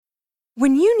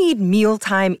When you need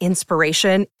mealtime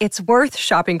inspiration, it's worth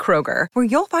shopping Kroger, where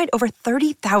you'll find over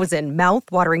 30,000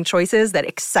 mouth-watering choices that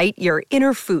excite your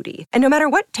inner foodie. And no matter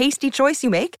what tasty choice you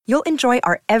make, you'll enjoy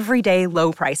our everyday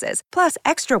low prices, plus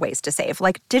extra ways to save,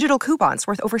 like digital coupons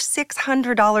worth over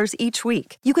 $600 each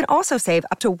week. You can also save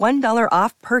up to $1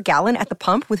 off per gallon at the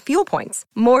pump with fuel points.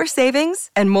 More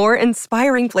savings and more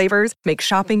inspiring flavors make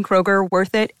shopping Kroger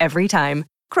worth it every time.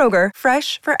 Kroger,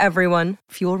 fresh for everyone.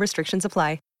 Fuel restrictions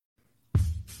apply.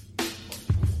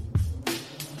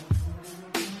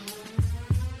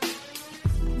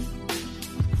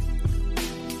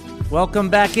 Welcome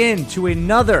back in to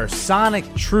another Sonic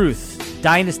Truth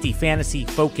Dynasty Fantasy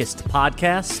Focused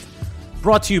podcast,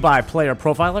 brought to you by Player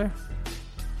Profiler.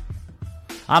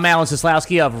 I'm Alan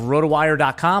Seslowsky of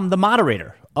RotoWire.com, the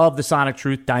moderator of the Sonic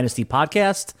Truth Dynasty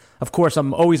podcast. Of course,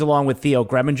 I'm always along with Theo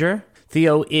Greminger.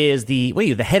 Theo is the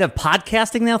head of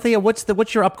podcasting now, Theo? What's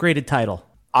your upgraded title?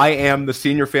 I am the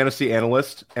senior fantasy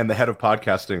analyst and the head of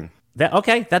podcasting.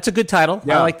 That's a good title.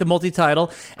 Yeah. I like the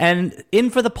multi-title. And in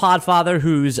for the podfather,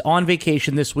 who's on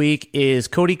vacation this week, is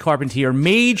Cody Carpentier.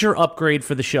 Major upgrade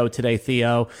for the show today,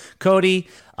 Theo. Cody,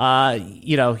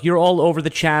 you're all over the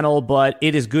channel, but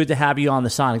it is good to have you on the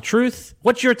Sonic Truth.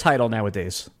 What's your title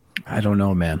nowadays? I don't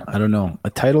know, man. I don't know.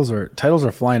 Titles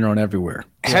are flying around everywhere.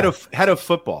 Head of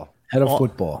football. Head of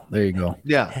football. There you go.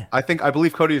 Yeah, I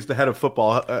believe Cody is the head of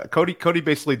football. Cody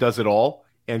basically does it all.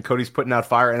 And Cody's putting out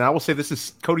fire. And I will say this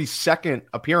is Cody's second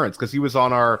appearance because he was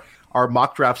on our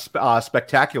mock draft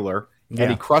spectacular, and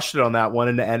he crushed it on that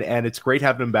one. And it's great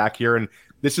having him back here. And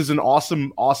this is an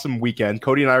awesome weekend.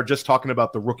 Cody and I are just talking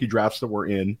about the rookie drafts that we're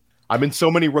in. I'm in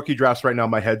so many rookie drafts right now,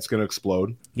 my head's going to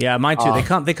explode. Yeah, mine too.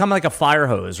 They come like a fire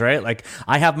hose, right? Like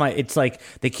I have it's like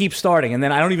they keep starting, and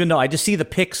then I don't even know. I just see the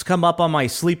picks come up on my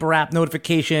sleeper app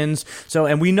notifications. So,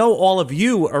 and we know all of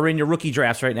you are in your rookie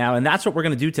drafts right now, and that's what we're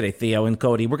going to do today, Theo and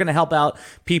Cody. We're going to help out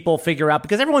people figure out,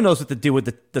 because everyone knows what to do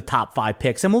with the top 5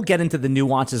 picks, and we'll get into the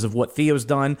nuances of what Theo's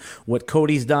done, what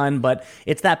Cody's done, but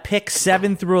it's that pick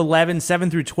 7 through 11, 7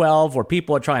 through 12, where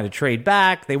people are trying to trade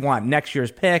back. They want next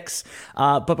year's picks.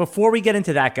 But before we get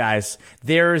into that, guys,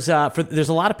 there's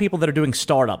a lot of people that are doing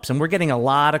startups, and we're getting a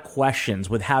lot of questions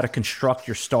with how to construct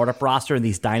your startup roster in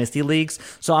these dynasty leagues.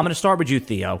 So I'm going to start with you,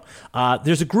 Theo.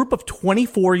 There's a group of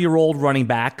 24-year-old running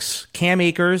backs, Cam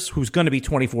Akers, who's going to be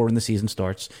 24 when the season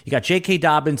starts. You got J.K.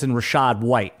 Dobbins and Rashad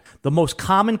White. The most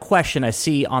common question I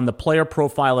see on the Player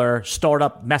Profiler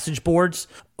startup message boards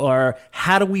are,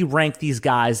 how do we rank these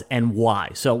guys and why?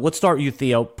 So let's start with you,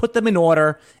 Theo. Put them in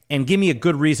order and give me a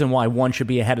good reason why one should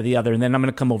be ahead of the other, and then I'm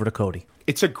going to come over to Cody.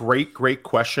 It's a great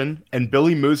question, and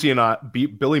Billy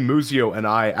Muzio and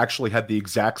I actually had the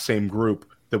exact same group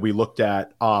that we looked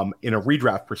at in a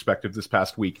redraft perspective this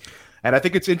past week. And I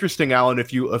think it's interesting, Alan,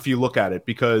 if you look at it,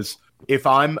 because if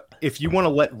you want to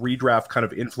let redraft kind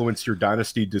of influence your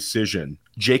dynasty decision,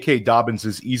 J.K. Dobbins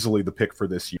is easily the pick for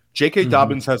this year. J.K.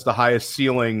 Dobbins has the highest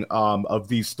ceiling of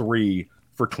these three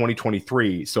for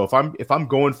 2023. So if I'm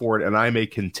going for it and I'm a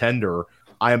contender,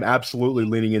 I am absolutely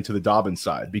leaning into the Dobbins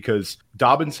side, because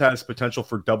Dobbins has potential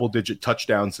for double-digit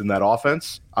touchdowns in that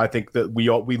offense. I think that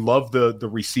we love the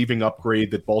receiving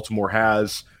upgrade that Baltimore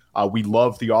has. We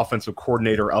love the offensive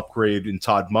coordinator upgrade in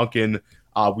Todd Monken.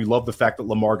 We love the fact that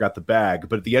Lamar got the bag.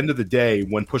 But at the end of the day,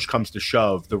 when push comes to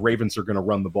shove, the Ravens are going to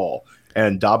run the ball.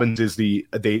 And Dobbins is they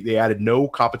added no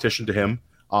competition to him.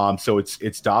 So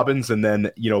it's Dobbins and then,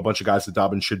 a bunch of guys that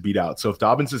Dobbins should beat out. So if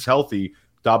Dobbins is healthy,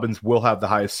 Dobbins will have the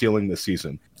highest ceiling this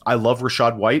season. I love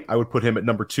Rashad White. I would put him at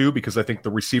number 2 because I think the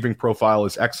receiving profile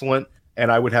is excellent.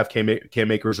 And I would have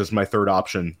Cam Akers as my third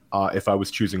option if I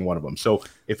was choosing one of them. So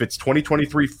if it's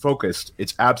 2023 focused,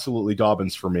 it's absolutely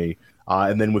Dobbins for me.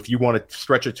 And then if you want to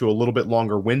stretch it to a little bit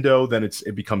longer window, then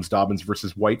it becomes Dobbins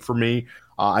versus White for me.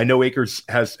 I know Akers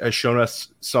has shown us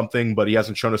something, but he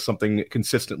hasn't shown us something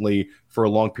consistently for a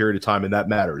long period of time, and that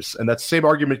matters. And that same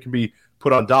argument can be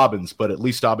put on Dobbins, but at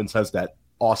least Dobbins has that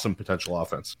awesome potential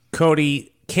offense.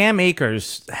 Cody, Cam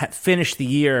Akers finished the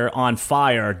year on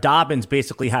fire. Dobbins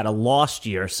basically had a lost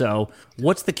year. So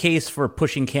what's the case for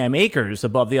pushing Cam Akers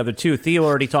above the other two? Theo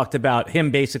already talked about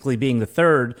him basically being the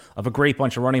third of a great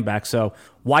bunch of running backs. So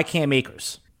why Cam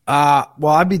Akers? Well,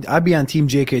 I'd be on Team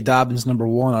J.K. Dobbins number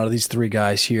 1 out of these 3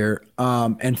 guys here.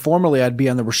 And formerly, I'd be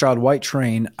on the Rashad White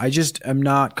train. I just am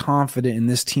not confident in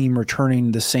this team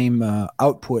returning the same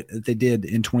output that they did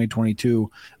in 2022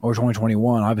 or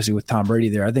 2021, obviously with Tom Brady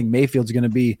there. I think Mayfield's going to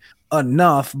be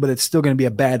enough, but it's still going to be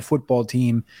a bad football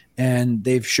team. And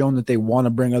they've shown that they want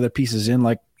to bring other pieces in,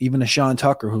 like even a Sean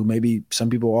Tucker, who maybe some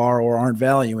people are or aren't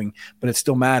valuing, but it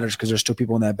still matters because there's still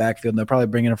people in that backfield, and they'll probably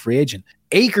bring in a free agent.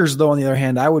 Akers, though, on the other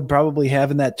hand, I would probably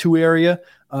have in that 2 area.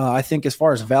 I think as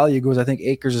far as value goes, I think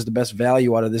Akers is the best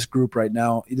value out of this group right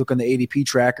now. You look on the ADP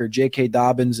tracker, J.K.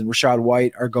 Dobbins and Rachaad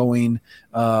White are going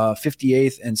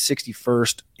 58th and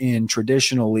 61st in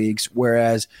traditional leagues,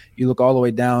 whereas you look all the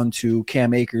way down to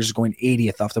Cam Akers going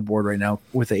 80th off the board right now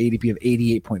with an ADP of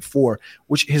 88.4,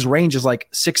 which his range is like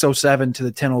 607 to the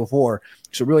 1004.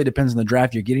 So it really depends on the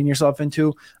draft you're getting yourself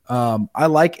into. I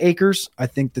like Akers. I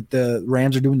think that the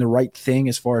Rams are doing the right thing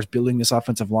as far as building this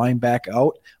offensive line back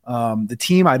out. The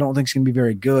team I don't think is going to be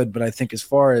very good, but I think as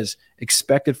far as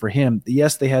expected for him,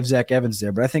 yes, they have Zach Evans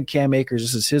there, but I think Cam Akers,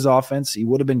 this is his offense. He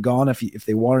would have been gone if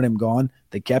they wanted him gone.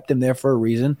 They kept him there for a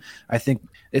reason. I think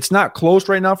it's not close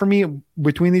right now for me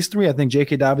between these three. I think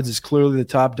J.K. Dobbins is clearly the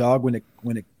top dog when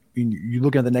you're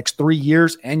looking at the next 3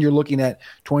 years and you're looking at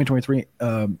 2023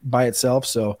 by itself.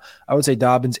 So I would say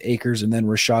Dobbins, Akers, and then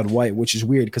Rachaad White, which is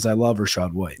weird because I love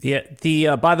Rachaad White.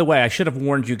 Yeah. By the way, I should have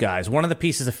warned you guys. One of the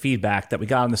pieces of feedback that we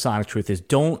got on the Sonic Truth is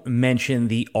don't mention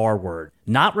the R word.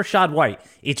 Not Rachaad White.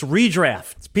 It's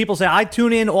redraft. People say, I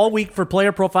tune in all week for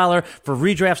Player Profiler, for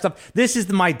redraft stuff. This is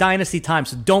my dynasty time,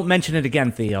 so don't mention it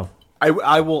again, Theo.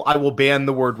 I will ban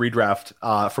the word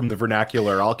redraft from the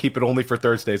vernacular. I'll keep it only for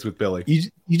Thursdays with Billy. You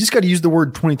just got to use the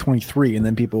word 2023, and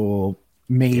then people will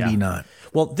maybe not.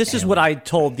 Well, this is what I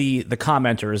told the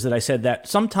commenters, that I said that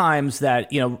sometimes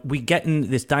that, we get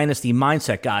in this dynasty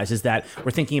mindset, guys, is that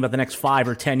we're thinking about the next 5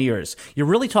 or 10 years. You're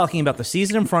really talking about the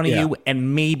season in front of you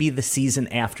and maybe the season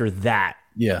after that.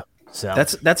 Yeah. So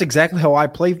that's exactly how I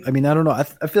play. I mean, I don't know. I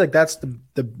feel like that's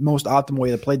the most optimal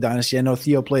way to play Dynasty. I know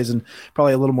Theo plays in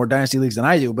probably a little more Dynasty leagues than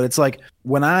I do, but it's like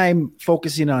when I'm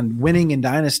focusing on winning in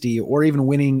Dynasty or even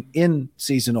winning in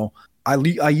Seasonal, I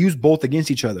use both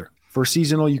against each other. For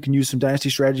Seasonal, you can use some Dynasty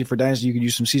strategy. For Dynasty, you can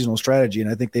use some Seasonal strategy,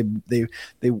 and I think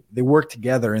they work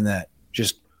together in that.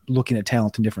 Just looking at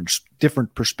talent in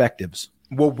different perspectives.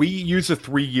 Well, we use a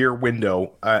 3-year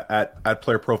window at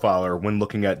Player Profiler when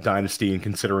looking at Dynasty and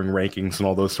considering rankings and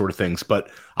all those sort of things. But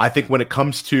I think when it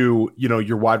comes to,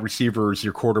 your wide receivers,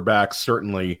 your quarterbacks,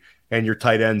 certainly, and your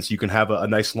tight ends, you can have a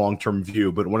nice long-term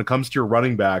view. But when it comes to your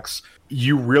running backs,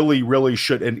 you really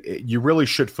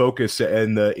should focus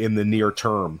in the near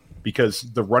term, because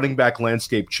the running back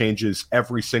landscape changes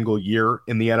every single year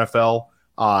in the NFL.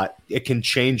 It can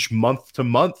change month to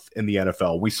month in the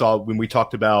NFL. We saw when we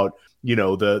talked about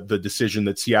the decision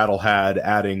that Seattle had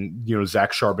adding,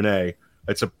 Zach Charbonnet.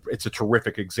 It's a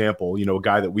terrific example, a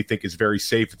guy that we think is very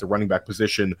safe at the running back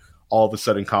position. All of a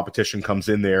sudden competition comes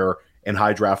in there and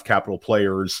high draft capital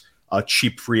players, a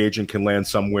cheap free agent can land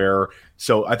somewhere.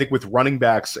 So I think with running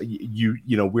backs,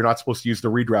 we're not supposed to use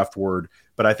the redraft word,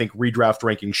 but I think redraft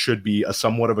rankings should be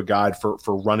somewhat of a guide for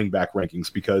running back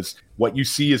rankings, because what you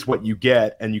see is what you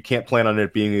get, and you can't plan on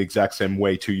it being the exact same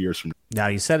way 2 years from now. Now,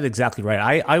 you said it exactly right.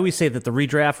 I always say that the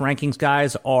redraft rankings,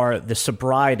 guys, are the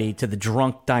sobriety to the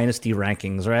drunk dynasty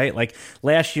rankings, right? Like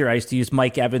last year, I used to use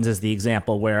Mike Evans as the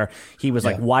example, where he was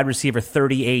like wide receiver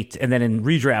 38, and then in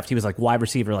redraft, he was like wide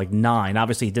receiver like 9.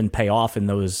 Obviously, he didn't pay off in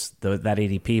that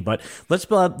ADP, but let's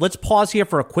pause here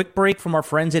for a quick break from our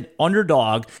friends at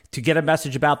Underdog to get a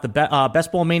message about the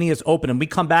Best Ball Mania is open. And we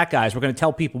come back, guys. We're going to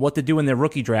tell people what to do in their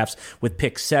rookie drafts with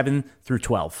picks 7 through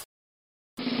 12.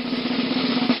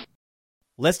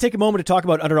 Let's take a moment to talk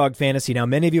about Underdog Fantasy. Now,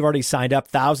 many of you have already signed up.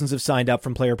 Thousands have signed up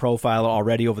from Player Profiler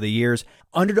already over the years.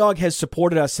 Underdog has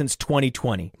supported us since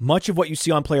 2020. Much of what you see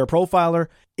on Player Profiler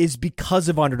is because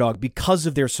of Underdog, because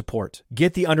of their support.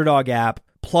 Get the Underdog app,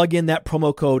 plug in that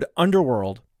promo code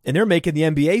Underworld, and they're making the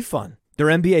NBA fun. Their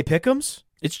NBA pick'ems,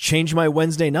 it's changed my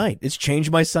Wednesday night. It's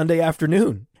changed my Sunday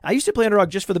afternoon. I used to play Underdog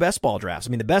just for the best ball drafts.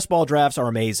 I mean, the best ball drafts are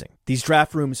amazing. These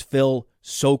draft rooms fill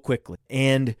so quickly,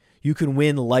 and you can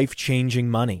win life-changing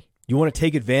money. You want to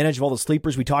take advantage of all the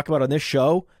sleepers we talk about on this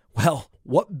show? Well,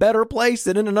 what better place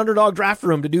than in an Underdog draft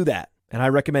room to do that? And I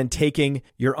recommend taking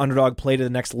your Underdog play to the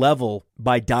next level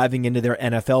by diving into their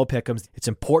NFL pick'ems. It's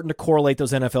important to correlate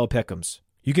those NFL pick'ems.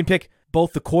 You can pick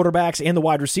both the quarterbacks and the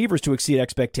wide receivers to exceed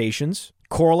expectations.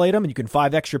 Correlate them, and you can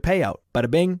 5x your payout.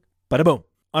 Bada bing, bada boom.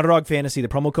 Underdog Fantasy, the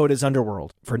promo code is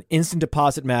Underworld for an instant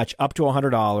deposit match up to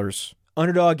 $100.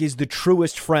 Underdog is the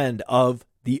truest friend of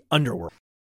the Underworld.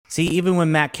 See, even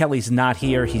when Matt Kelly's not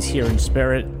here, he's here in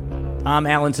spirit. I'm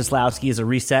Alan Seslowsky, as a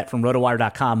reset from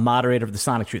RotoWire.com, moderator of the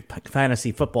Sonic Truth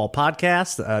Fantasy Football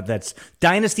Podcast. That's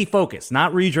Dynasty focused,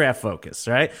 not redraft focused,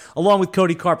 right? Along with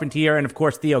Cody Carpentier and, of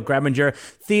course, Theo Grebinger.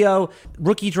 Theo,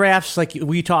 rookie drafts, like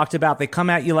we talked about, they come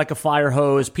at you like a fire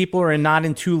hose. People are not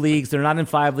in 2 leagues. They're not in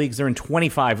 5 leagues. They're in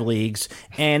 25 leagues.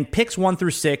 And picks 1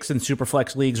 through 6 in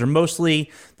Superflex leagues are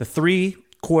mostly the 3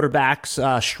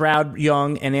 quarterbacks, Stroud,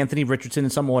 Young, and Anthony Richardson in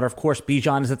some order. Of course,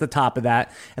 Bijan is at the top of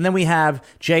that. And then we have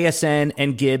JSN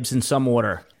and Gibbs in some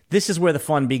order. This is where the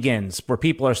fun begins, where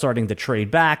people are starting to trade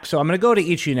back. So I'm going to go to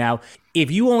each of you now. If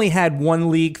you only had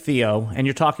one league, Theo, and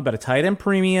you're talking about a tight end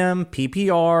premium,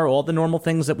 PPR, all the normal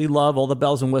things that we love, all the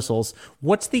bells and whistles,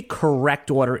 what's the correct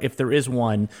order, if there is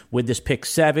one, with this pick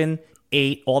 7,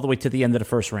 8, all the way to the end of the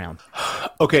first round?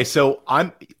 Okay, so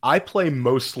I play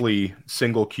mostly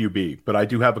single QB, but I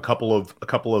do have a couple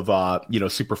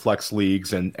of super flex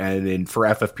leagues and for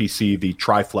FFPC the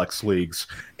triflex leagues.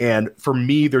 And for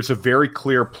me, there's a very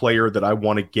clear player that I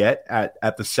want to get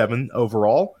at the 7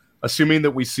 overall, assuming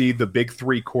that we see the big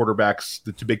 3 quarterbacks,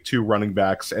 the big 2 running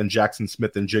backs, and Jackson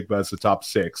Smith and Jigba as the top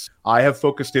 6. I have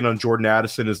focused in on Jordan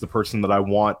Addison as the person that I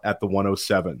want at the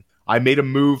 107. I made a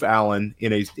move, Alan,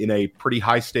 in a pretty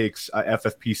high stakes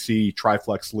FFPC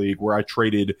triflex league where I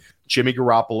traded Jimmy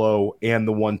Garoppolo and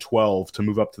the 112 to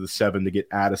move up to the 7 to get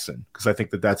Addison, because I think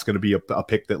that that's going to be a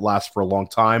pick that lasts for a long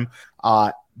time.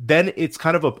 Then it's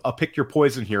kind of a pick your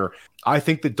poison here. I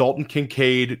think that Dalton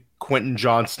Kincaid, Quentin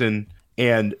Johnston,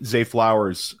 and Zay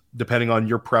Flowers, depending on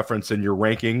your preference and your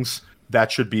rankings, that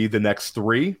should be the next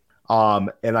 3.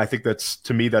 And I think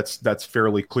that's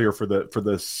fairly clear for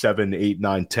the 7, 8,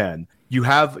 9, 10. You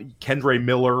have Kendre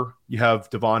Miller, you have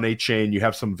Devon Achane, you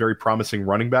have some very promising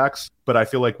running backs, but I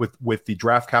feel like with the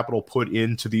draft capital put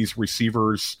into these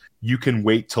receivers, you can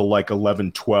wait till like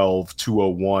 11, 12,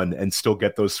 201 and still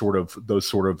get those sort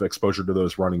of exposure to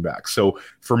those running backs. So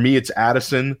for me, it's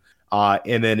Addison.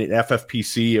 And then in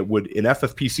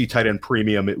FFPC tight end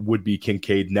premium, it would be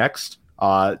Kincaid next.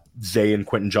 Zay and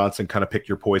Quentin Johnson, kind of pick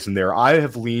your poison there. I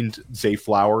have leaned Zay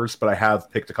Flowers, but I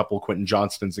have picked a couple of Quentin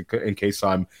Johnstons in case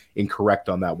I'm incorrect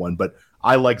on that one. But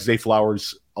I like Zay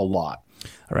Flowers a lot.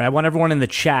 All right, I want everyone in the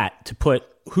chat to put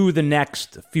who the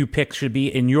next few picks should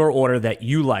be in your order that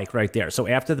you like right there. So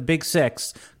after the big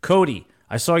 6, Cody,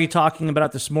 I saw you talking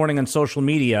about this morning on social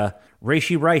media.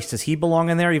 Rashee Rice, does he belong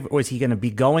in there, or is he going to be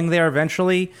going there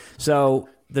eventually? So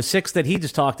the 6 that he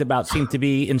just talked about seem to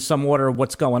be in some order of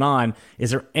what's going on.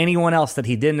 Is there anyone else that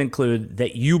he didn't include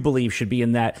that you believe should be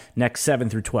in that next 7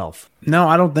 through 12? No,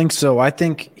 I don't think so. I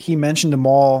think he mentioned them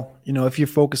all. If you're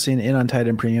focusing in on tight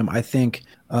end premium, I think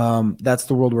that's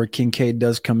the world where Kincaid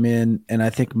does come in, and I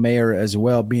think Mayer as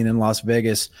well, being in Las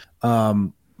Vegas.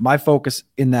 My focus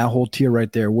in that whole tier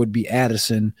right there would be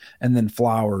Addison and then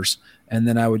Flowers. And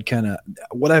then I would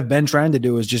what I've been trying to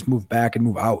do is just move back and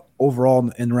move out overall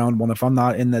in round 1. If I'm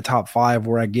not in the top 5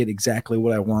 where I get exactly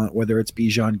what I want, whether it's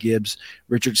Bijan, Gibbs,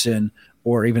 Richardson,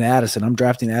 or even Addison, I'm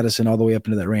drafting Addison all the way up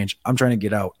into that range. I'm trying to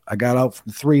get out. I got out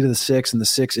from 3 to the 6 and the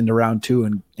 6 into round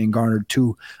 2 and garnered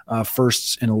 2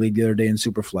 firsts in a league the other day in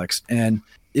Superflex. And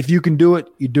if you can do it,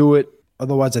 you do it.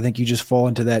 Otherwise, I think you just fall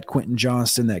into that Quentin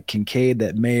Johnston, that Kincaid,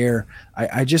 that Mayer.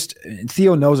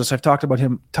 Theo knows this. I've talked to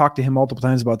him multiple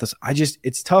times about this.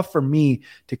 It's tough for me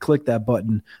to click that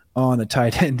button on a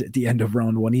tight end at the end of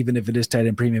round 1, even if it is tight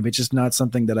end premium. It's just not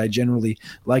something that I generally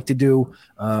like to do.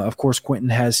 Of course, Quentin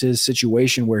has his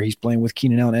situation where he's playing with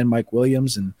Keenan Allen and Mike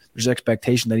Williams, and there's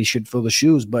expectation that he should fill the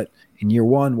shoes. But in year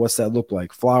 1, what's that look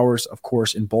like? Flowers, of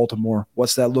course, in Baltimore,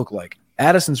 what's that look like?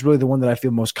 Addison's really the one that I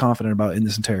feel most confident about in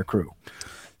this entire crew.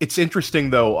 It's interesting,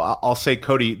 though. I'll say,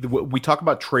 Cody, we talk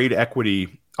about trade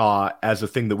equity as a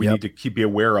thing that we need to be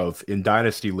aware of in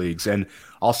dynasty leagues. And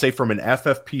I'll say from an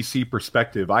FFPC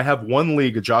perspective, I have one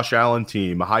league, a Josh Allen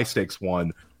team, a high stakes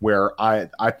one, where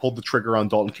I pulled the trigger on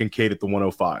Dalton Kincaid at the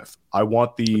 105. I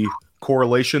want the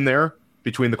correlation there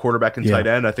between the quarterback and tight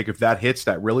end. I think if that hits,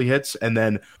 that really hits. And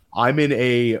then I'm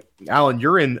in Alan,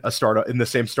 you're in a startup, in the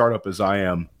same startup as I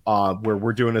am, where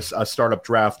we're doing a startup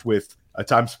draft with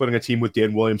I'm splitting a team with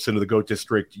Dan Williamson of the GOAT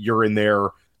District. You're in there.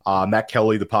 Matt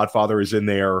Kelly, the Podfather, is in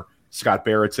there. Scott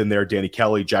Barrett's in there. Danny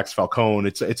Kelly, Jax Falcone.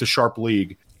 It's a sharp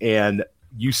league. And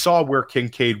you saw where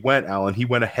Kincaid went, Alan. He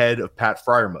went ahead of Pat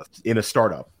Freiermuth in a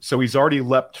startup. So he's already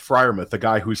leapt Freiermuth, a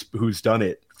guy who's done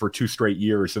it for 2 straight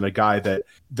years, and a guy that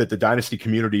the dynasty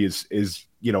community is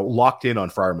locked in on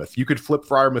Freiermuth. You could flip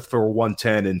Freiermuth for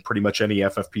 110 in pretty much any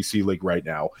FFPC league right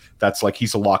now. That's like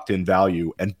he's a locked in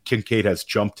value, and Kincaid has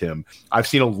jumped him. I've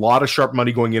seen a lot of sharp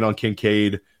money going in on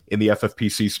Kincaid in the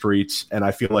FFPC streets, and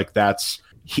I feel like that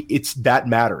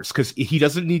matters because he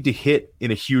doesn't need to hit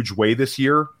in a huge way this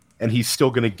year, and he's still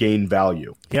going to gain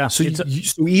value. Yeah. So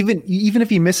even if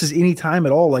he misses any time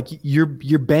at all, like you're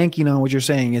banking on what you're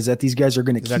saying is that these guys are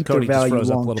going to keep their value just froze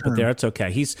long up a little term. bit there. It's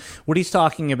okay. What he's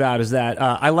talking about is that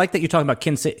I like that you're talking about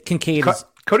Kincaid.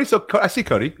 Cody. So I see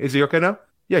Cody. Is he okay now?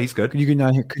 Yeah, he's good. Could you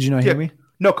not hear me?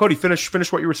 No, Cody. Finish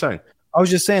what you were saying. I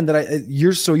was just saying that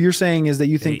you're saying is that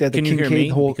you think that the can you Kincaid hear me?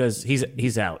 whole Because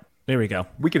he's out. There we go.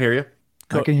 We can hear you.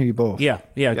 I can hear you both. Yeah.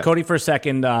 Cody, for a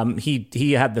second,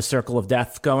 he had the circle of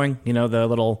death going,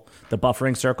 the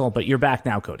buffering circle, but you're back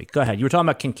now, Cody. Go ahead. You were talking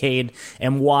about Kincaid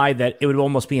and why that it would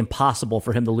almost be impossible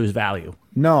for him to lose value.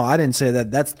 No, I didn't say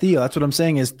that. That's Theo. That's what I'm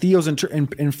saying is Theo's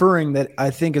inferring that,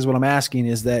 I think is what I'm asking,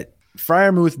 is that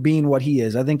Freiermuth being what he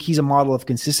is, I think he's a model of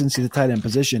consistency at the tight end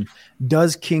position.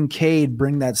 Does Kincaid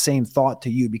bring that same thought to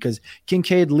you? Because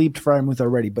Kincaid leaped Freiermuth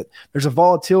already, but there's a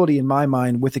volatility in my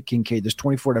mind with a Kincaid. There's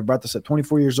 24, I brought this up,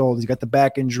 24 years old. He's got the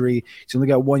back injury. He's only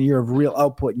got 1 year of real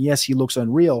output. And yes, he looks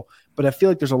unreal, but I feel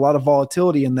like there's a lot of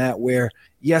volatility in that where,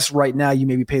 yes, right now you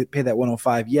maybe pay that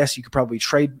 105. Yes, you could probably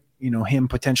trade him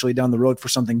potentially down the road for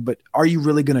something, but are you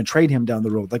really going to trade him down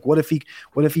the road? Like what if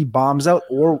he bombs out,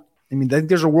 or I think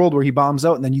there's a world where he bombs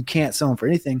out and then you can't sell him for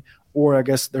anything. Or I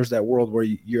guess there's that world where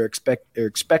you're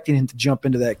expecting him to jump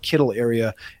into that Kittle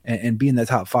area and be in the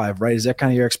top 5, right? Is that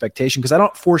kind of your expectation? Because I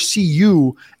don't foresee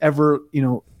you ever,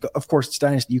 of course it's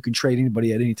Dynasty, you can trade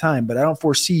anybody at any time, but I don't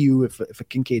foresee you, if a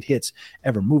Kincaid hits,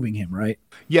 ever moving him, right?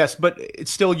 Yes, but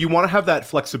it's still, you want to have that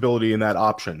flexibility in that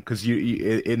option, because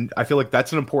I feel like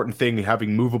that's an important thing,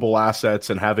 having movable assets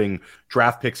and having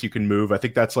draft picks you can move. I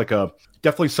think that's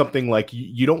definitely something like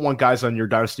you don't want guys on your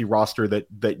Dynasty roster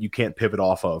that you can't pivot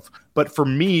off of. But for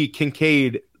me,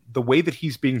 Kincaid, the way that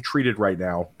he's being treated right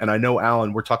now, and I know,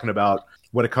 Alan, we're talking about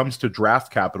when it comes to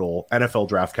draft capital, NFL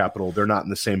draft capital, they're not in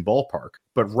the same ballpark.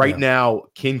 But right now,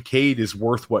 Kincaid is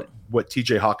worth what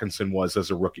TJ Hawkinson was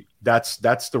as a rookie. That's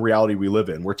the reality we live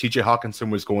in, where TJ Hawkinson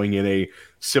was going in a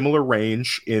similar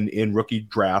range in rookie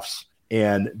drafts,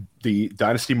 and the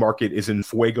dynasty market is in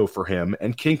fuego for him.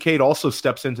 And Kincaid also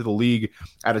steps into the league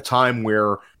at a time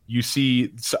where you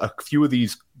see a few of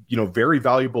these, very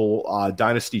valuable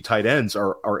dynasty tight ends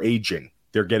are aging.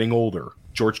 They're getting older.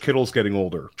 George Kittle's getting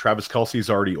older. Travis Kelce's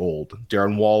already old.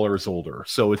 Darren Waller is older.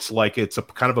 So it's a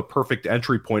kind of a perfect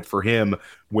entry point for him,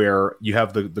 where you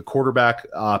have the quarterback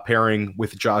pairing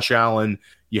with Josh Allen,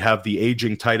 you have the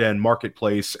aging tight end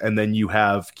marketplace, and then you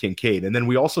have Kincaid. And then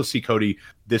we also see, Cody,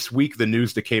 this week, the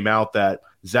news that came out that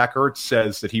Zach Ertz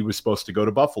says that he was supposed to go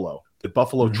to Buffalo. That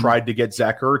Buffalo tried to get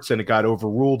Zach Ertz and it got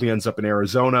overruled. He ends up in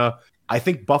Arizona. I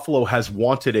think Buffalo has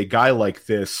wanted a guy like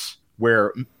this,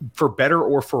 where, for better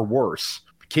or for worse,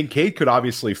 Kincaid could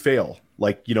obviously fail,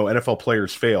 like, NFL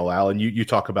players fail. Alan, you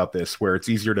talk about this, where it's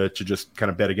easier to just kind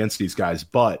of bet against these guys,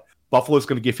 but Buffalo's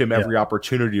going to give him every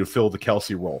opportunity to fill the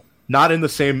Kelce role. Not in the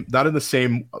same,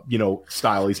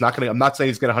 style. He's not going to, I'm not saying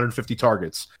he's going to 150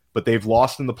 targets, but they've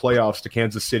lost in the playoffs to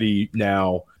Kansas City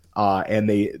now. And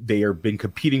they are been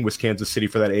competing with Kansas City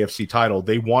for that AFC title.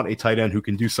 They want a tight end who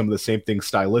can do some of the same things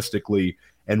stylistically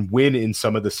and win in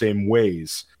some of the same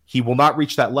ways. He will not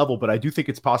reach that level, but I do think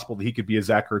it's possible that he could be a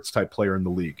Zach Ertz type player in the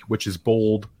league, which is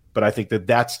bold, but I think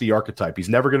that's the archetype. He's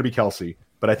never going to be Kelce,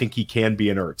 but I think he can be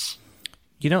an Ertz.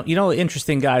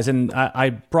 Interesting, guys, and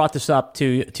I brought this up to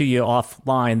you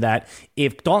offline, that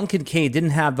if Dalton Kincaid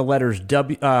didn't have the letters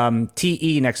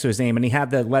TE next to his name, and he had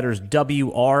the letters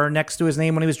WR next to his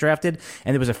name when he was drafted,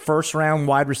 and there was a first-round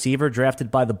wide receiver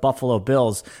drafted by the Buffalo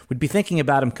Bills, we'd be thinking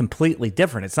about him completely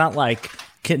different. It's not like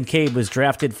Kincaid was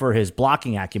drafted for his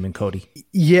blocking acumen, Cody.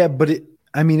 Yeah, but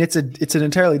it's an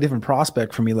entirely different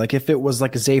prospect for me. Like, if it was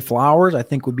like a Zay Flowers, I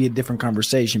think would be a different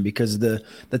conversation, because the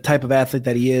type of athlete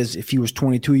that he is, if he was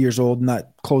 22 years old, not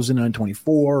closing in on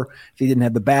 24, if he didn't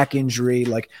have the back injury,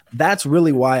 like, that's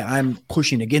really why I'm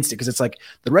pushing against it. Because it's like,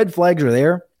 the red flags are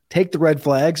there. Take the red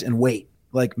flags and wait.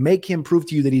 Like, make him prove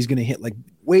to you that he's going to hit. Like,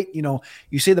 wait,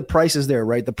 you say the price is there,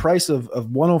 right? The price of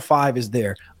 105 is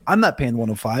there. I'm not paying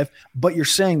 105, but you're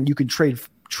saying you can trade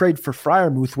for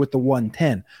Freiermuth with the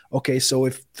 110. Okay, so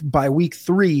if by week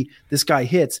 3 this guy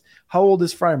hits, how old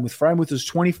is Freiermuth? Freiermuth is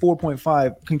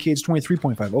 24.5, Kincaid's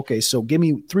 23.5. Okay, so give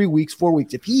me 3 weeks, 4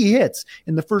 weeks. If he hits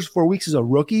in the first 4 weeks as a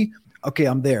rookie, okay,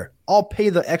 I'm there. I'll pay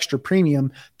the extra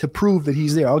premium to prove that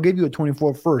he's there. I'll give you a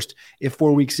 24 first if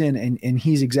 4 weeks in and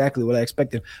he's exactly what I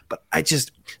expected. But I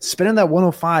just spending that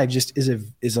 105 just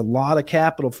is a lot of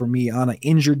capital for me on an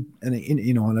injured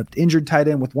tight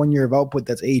end with 1 year of output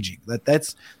that's aging.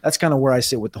 That's kind of where I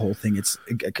sit with the whole thing. It's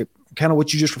kind of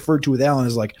what you just referred to with Allen,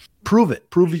 is like, prove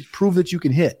that you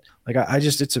can hit. Like,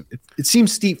 it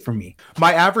seems steep for me.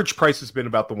 My average price has been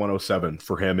about the 107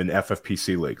 for him in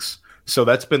FFPC leagues. So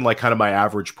that's been like kind of my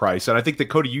average price. And I think that,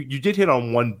 Cody, you did hit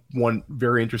on one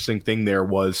very interesting thing there,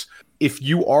 was if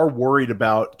you are worried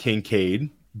about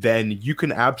Kincaid, then you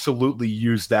can absolutely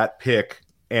use that pick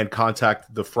and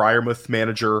contact the Freiermuth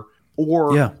manager,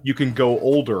 or you can go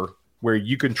older, where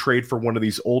you can trade for one of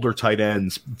these older tight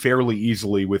ends fairly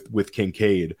easily with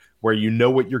Kincaid, where you know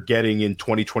what you're getting in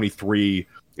 2023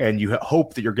 and you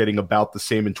hope that you're getting about the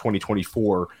same in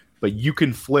 2024. but you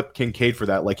can flip Kincaid for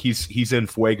that. Like he's in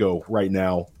fuego right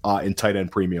now in tight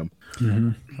end premium.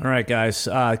 All right, guys.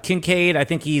 Kincaid, I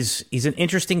think he's an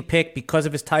interesting pick because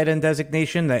of his tight end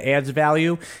designation that adds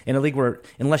value in a league where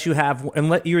unless you're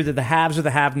either the haves or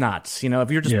the have-nots.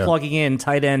 If you're just plugging in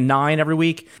tight end 9 every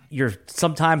week, you're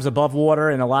sometimes above water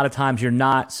and a lot of times you're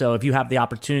not. So if you have the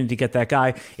opportunity to get that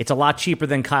guy, it's a lot cheaper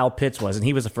than Kyle Pitts was, and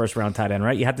he was a first-round tight end,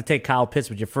 right? You have to take Kyle Pitts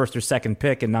with your first or second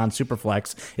pick in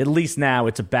non-superflex. At least now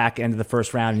it's a back end of the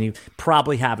first round, and you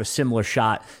probably have a similar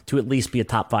shot to at least be a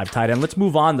top 5 tight end. Let's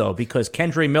move on, though, because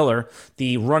Kendre Miller,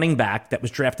 the running back that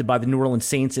was drafted by the New Orleans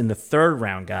Saints in the 3rd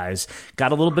round, guys,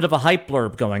 got a little bit of a hype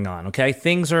blurb going on, okay?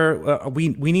 Things are, we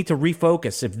need to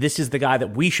refocus if this is the guy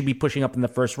that we should be pushing up in the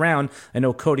 1st round. I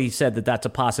know Cody said that that's a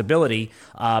possibility.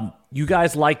 You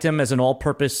guys liked him as an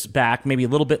all-purpose back, maybe a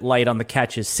little bit light on the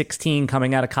catches, 16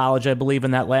 coming out of college, I believe,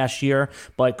 in that last year,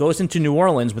 but goes into New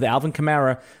Orleans with Alvin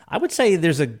Kamara. I would say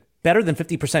there's a better than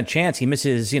 50% chance he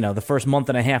misses, the first month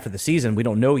and a half of the season. We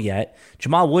don't know yet.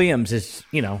 Jamal Williams is,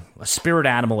 a spirit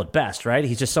animal at best, right?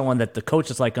 He's just someone that the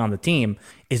coach is like on the team.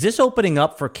 Is this opening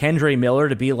up for Kendre Miller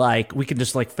to be like, we can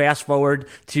just like fast forward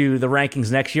to the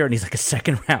rankings next year and he's like a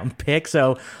 2nd round pick?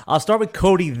 So I'll start with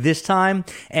Cody this time.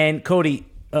 And Cody,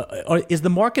 is the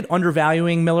market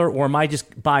undervaluing Miller, or am I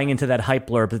just buying into that hype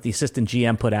blurb that the assistant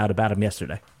GM put out about him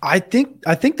yesterday? I think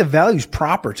the value's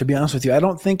proper, to be honest with you. I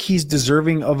don't think he's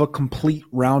deserving of a complete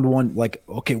round one, like,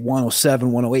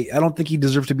 107, 108. I don't think he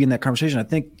deserves to be in that conversation. I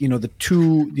think, the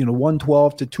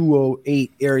 112 to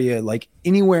 208 area, like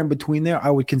anywhere in between there,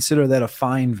 I would consider that a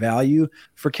fine value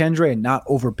for Kendre and not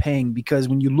overpaying, because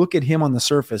when you look at him on the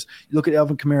surface, you look at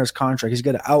Alvin Kamara's contract, he's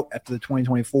got it out after the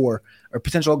 2024 or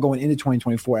potential going into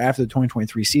 2024 after the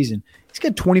 2023 season. He's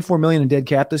got $24 million in dead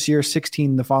cap this year,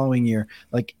 16 the following year.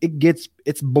 Like it's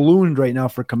ballooned right now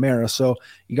for Kamara. So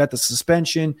you got the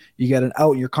suspension, you got an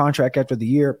out in your contract after the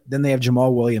year. Then they have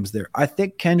Jamal Williams there. I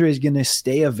think Kendre is going to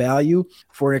stay a value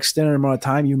for an extended amount of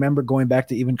time. You remember going back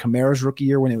to even Kamara's rookie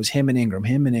year when it was him and Ingram.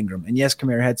 And yes,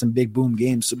 Kamara had some big boom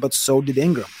games, but so did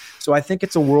Ingram. So I think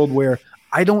it's a world where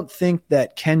I don't think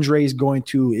that Kendre is going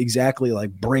to exactly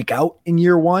like break out in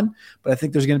year one, but I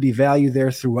think there's going to be value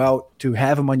there throughout to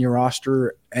have him on your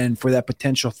roster and for that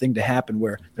potential thing to happen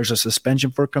where there's a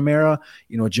suspension for Kamara,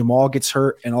 Jamal gets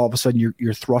hurt and all of a sudden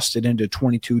you're thrusted into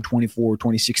 22, 24,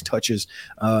 26 touches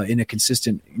in a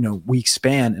consistent, week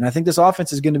span. And I think this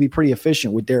offense is going to be pretty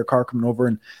efficient with Derek Carr coming over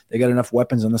and they got enough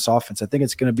weapons on this offense. I think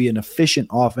it's going to be an efficient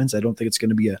offense. I don't think it's going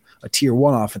to be a tier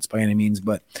 1 offense by any means,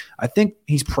 but I think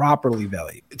he's properly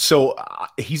valued. So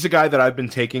he's a guy that I've been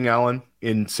taking, Alan,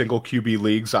 in single QB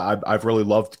leagues. I've really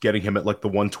loved getting him at like the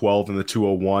 112 and the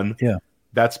 201. Yeah.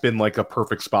 That's been like a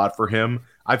perfect spot for him.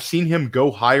 I've seen him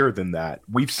go higher than that.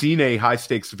 We've seen a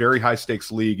very high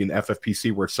stakes league in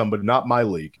FFPC where somebody, not my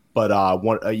league, but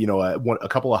a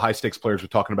couple of high stakes players were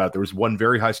talking about it. There was one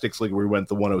very high stakes league where we went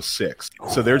the 106.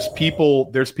 So there's people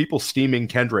steaming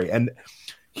Kendre. And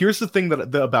here's the thing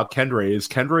about Kendre is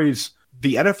Kendre's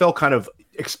the NFL kind of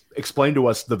explained to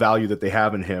us the value that they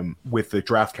have in him with the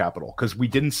draft capital, because we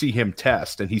didn't see him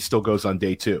test and he still goes on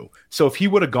day 2. So if he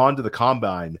would have gone to the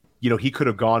combine, he could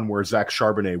have gone where Zach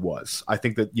Charbonnet was. I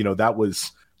think that, that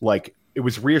was like, it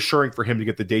was reassuring for him to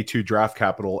get the day 2 draft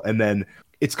capital. And then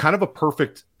it's kind of a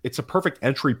perfect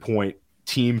entry point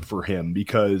team for him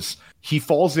because he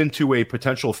falls into a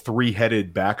potential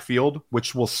 3-headed backfield,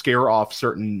 which will scare off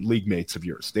certain league mates of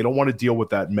yours. They don't want to deal with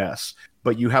that mess.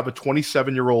 But you have a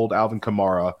 27-year-old Alvin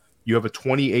Kamara. You have a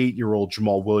 28-year-old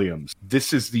Jamal Williams.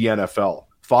 This is the NFL.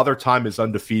 Father Time is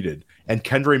undefeated. And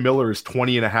Kendre Miller is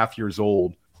 20 and a half years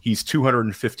old. He's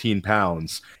 215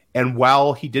 pounds. And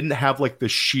while he didn't have like the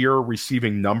sheer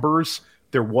receiving numbers,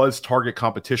 there was target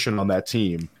competition on that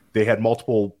team. They had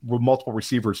multiple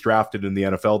receivers drafted in the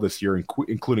NFL this year,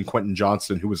 including Quentin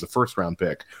Johnston, who was a 1st-round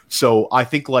pick. So I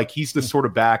think like he's the sort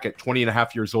of back at 20 and a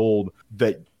half years old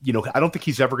that, I don't think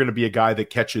he's ever going to be a guy that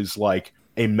catches like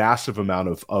a massive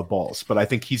amount of balls, but I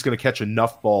think he's going to catch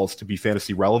enough balls to be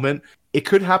fantasy relevant. It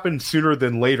could happen sooner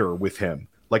than later with him.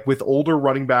 Like with older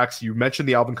running backs, you mentioned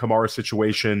the Alvin Kamara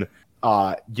situation.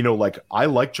 Like I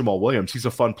like Jamal Williams. He's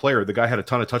a fun player. The guy had a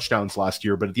ton of touchdowns last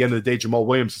year, but at the end of the day, Jamal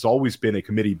Williams has always been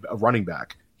a running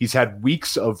back. He's had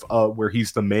weeks of where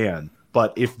he's the man.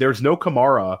 But if there's no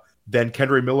Kamara, then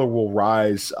Kendre Miller will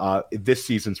rise this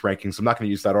season's rankings. I'm not going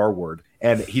to use that R word.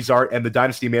 And and the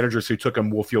dynasty managers who took him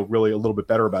will feel really a little bit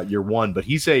better about year 1. But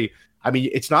he's I mean,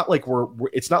 it's not like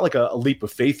it's not like a leap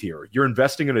of faith here. You're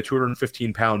investing in a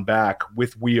 215-pound back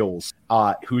with wheels,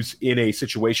 who's in a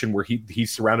situation where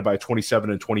he's surrounded by a 27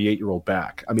 and 28-year-old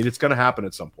back. I mean, it's going to happen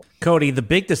at some point. Cody, the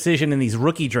big decision in these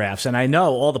rookie drafts, and I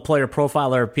know all the player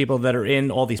profiler people that are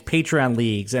in all these Patreon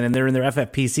leagues and they're in their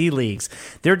FFPC leagues,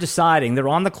 they're deciding, they're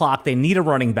on the clock, they need a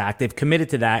running back, they've committed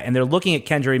to that, and they're looking at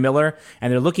Kendre Miller,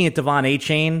 and they're looking at Devon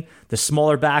Achane, the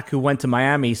smaller back who went to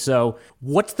Miami. So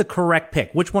what's the correct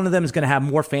pick? Which one of them is going to have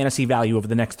more fantasy value over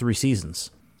the next 3 seasons?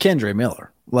 Kendre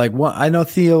Miller. Like, what I know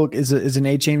Theo is an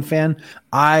Achane fan.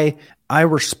 I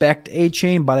respect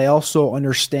Achane, but I also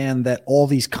understand that all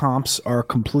these comps are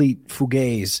complete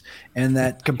fugazi, and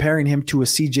that comparing him to a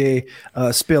CJ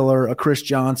Spiller, a Chris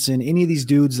Johnson, any of these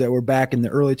dudes that were back in the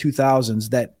early 2000s,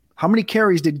 that how many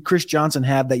carries did Chris Johnson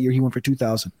have that year he went for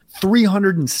 2,000?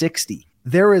 360.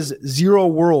 There is zero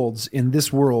worlds in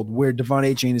this world where Devon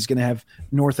Achane is going to have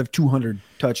north of 200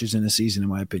 touches in a season, in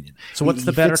my opinion. So what's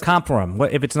the better comp for him?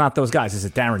 What if it's not those guys? Is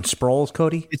it Darren Sproles,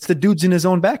 Cody? It's the dudes in his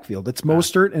own backfield. It's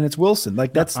Mostert and it's Wilson.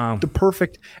 Like, that's the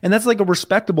perfect, and that's like a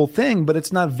respectable thing, but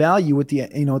it's not value at the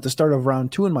at the start of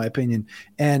round 2, in my opinion.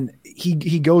 And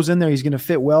he goes in there. He's going to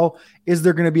fit well. Is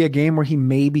there going to be a game where he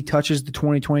maybe touches the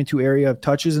 2022 area of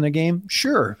touches in a game?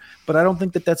 Sure, but I don't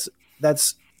think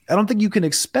that's. I don't think you can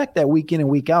expect that week in and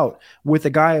week out with a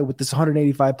guy with this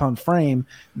 185-pound frame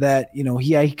that,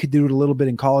 he could do it a little bit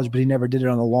in college, but he never did it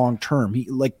on the long term.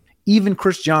 Even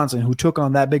Chris Johnson, who took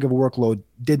on that big of a workload,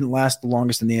 didn't last the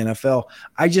longest in the NFL.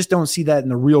 I just don't see that in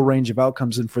the real range of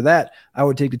outcomes. And for that, I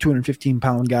would take the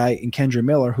 215-pound guy in Kendre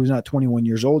Miller, who's not 21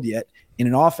 years old yet, in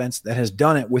an offense that has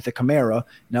done it with a Kamara.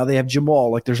 Now they have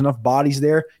Jamal. Like, there's enough bodies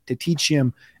there to teach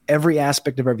him every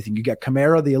aspect of everything. You got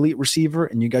Kamara, the elite receiver,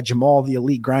 and you got Jamal, the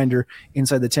elite grinder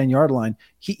inside the 10-yard line.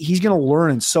 He's going to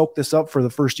learn and soak this up for the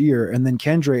first year. And then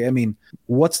Kendre, I mean,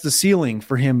 what's the ceiling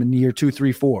for him in year 2,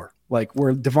 3, 4? Like,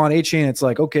 where Devon Achane, it's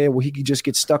like, okay, well, he could just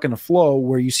get stuck in a flow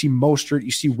where you see Mostert,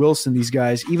 you see Wilson, these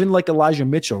guys, even like Elijah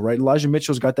Mitchell, right? Elijah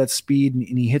Mitchell's got that speed and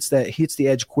he hits the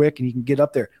edge quick and he can get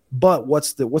up there. But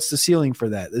what's the ceiling for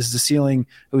that? This is the ceiling.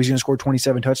 He's going to score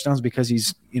 27 touchdowns because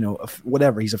he's,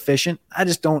 whatever, he's efficient. I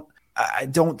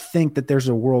don't think that there's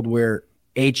a world where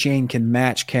Achane can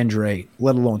match Kendre,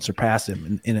 let alone surpass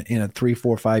him in a 3,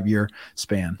 4, 5 year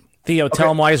span. Theo, tell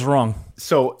him why he's wrong.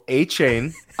 So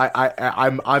Achane,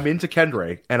 I'm into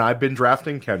Kendre, and I've been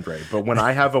drafting Kendre, but when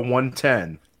I have a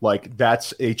 110, like,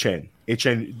 that's Achane.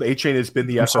 Achane has been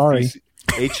the FFPC.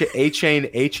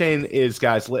 Achane is,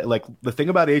 guys, like, the thing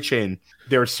about Achane,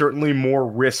 there's certainly more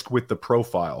risk with the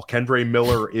profile. Kendre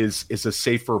Miller is a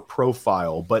safer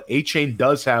profile, but Achane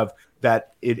does have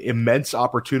that immense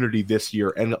opportunity this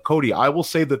year. And Cody, I will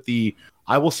say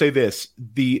this: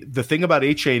 the thing about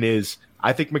Achane is,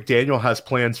 I think McDaniel has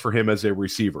plans for him as a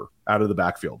receiver out of the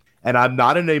backfield. And I'm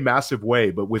not in a massive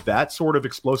way, but with that sort of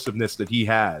explosiveness that he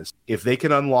has, if they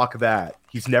can unlock that,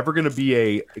 he's never going to be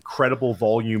a credible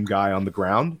volume guy on the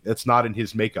ground. It's not in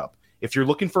his makeup. If you're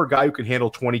looking for a guy who can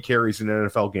handle 20 carries in an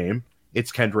NFL game,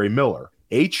 it's Kendre Miller.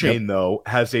 Achane, though,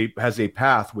 has a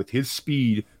path with his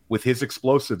speed, with his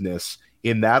explosiveness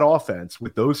in that offense,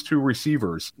 with those two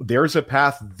receivers. There's a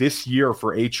path this year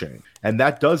for Achane, and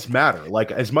that does matter. Like,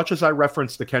 as much as I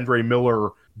referenced the Kendre Miller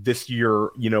this year,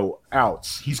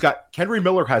 outs, Kendre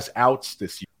Miller has outs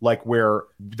this year, like where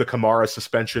the Kamara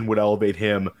suspension would elevate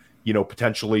him,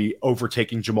 potentially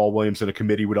overtaking Jamal Williams in a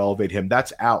committee would elevate him.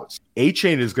 That's outs.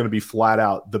 Achane is going to be flat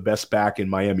out the best back in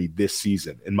Miami this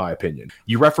season, in my opinion.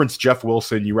 You referenced Jeff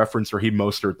Wilson, you referenced Raheem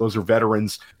Mostert. Those are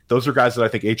veterans. Those are guys that I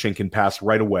think Achane can pass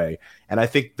right away. And I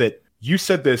think that you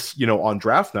said this, you on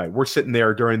draft night. We're sitting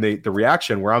there during the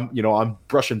reaction where I'm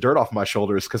brushing dirt off my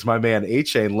shoulders because my man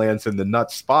Achane lands in the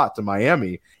nuts spot to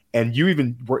Miami. And you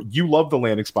love the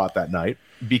landing spot that night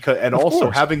because, and of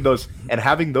also course,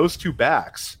 having those two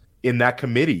backs in that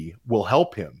committee will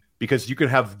help him because you can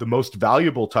have the most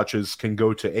valuable touches can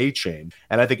go to Achane.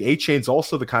 And I think Achane's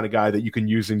also the kind of guy that you can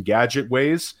use in gadget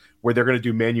ways where they're going to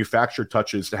do manufactured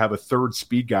touches to have a third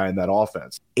speed guy in that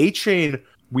offense. Achane,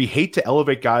 we hate to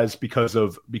elevate guys because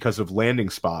of landing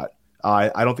spot.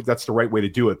 I don't think that's the right way to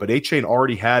do it, but Achane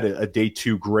already had a day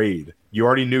 2 grade. You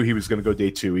already knew he was going to go day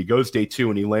 2. He goes day 2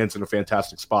 and he lands in a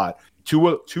fantastic spot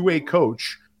to a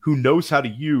coach who knows how to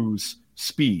use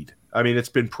speed. I mean, it's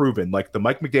been proven. Like the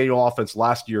Mike McDaniel offense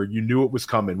last year, you knew it was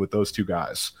coming with those two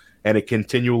guys, and it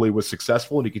continually was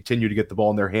successful, and he continued to get the ball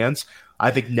in their hands.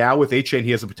 I think now with Achane,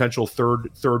 he has a potential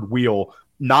third wheel,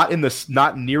 not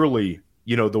nearly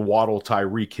the Waddle,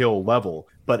 Tyreek Hill level,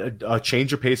 but a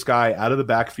change of pace guy out of the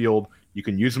backfield. You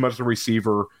can use him as a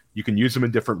receiver. You can use him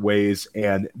in different ways.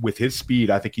 And with his speed,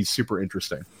 I think he's super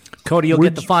interesting. Cody, you'll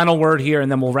get the final word here,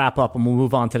 and then we'll wrap up and we'll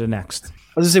move on to the next.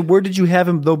 I was gonna say, where did you have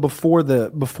him though before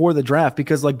the draft?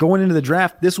 Because like going into the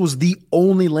draft, this was the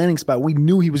only landing spot. We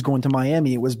knew he was going to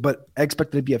Miami. But I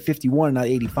expected to be at 51, not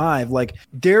 85. Like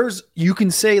you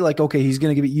can say like, okay, he's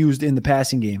going to get used in the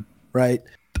passing game, right?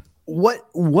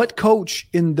 What coach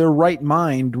in their right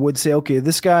mind would say, okay,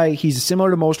 this guy, he's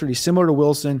similar to Mostert, he's similar to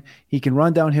Wilson, he can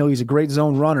run downhill, he's a great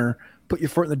zone runner. Put your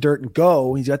foot in the dirt and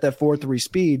go. He's got that 4.3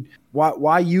 speed.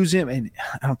 Why use him? And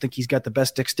I don't think he's got the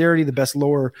best dexterity, the best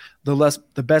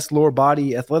lower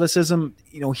body athleticism.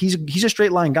 He's a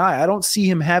straight line guy. I don't see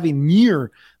him having near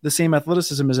the same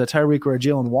athleticism as a Tyreek or a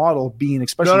Jalen Waddle, being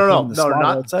especially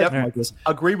like this.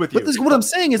 Agree with you. But what I'm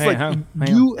saying is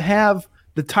you have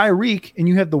the Tyreek and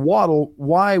you have the Waddle.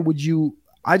 Why would you?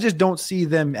 I just don't see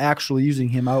them actually using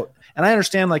him out. And I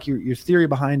understand like your theory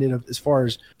behind it as far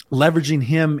as leveraging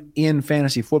him in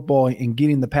fantasy football and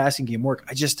getting the passing game work.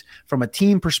 I just, from a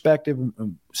team perspective,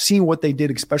 seeing what they did,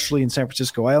 especially in San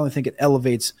Francisco, I only think it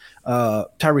elevates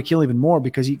Tyreek Hill even more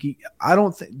because I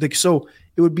don't think so.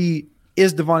 It would be,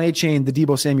 is Devon Achane the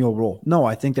Deebo Samuel role? No,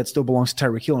 I think that still belongs to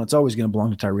Tyreek Hill, and it's always going to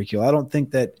belong to Tyreek Hill. I don't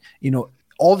think that,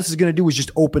 all this is going to do is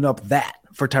just open up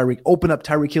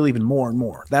Tyreek Hill even more and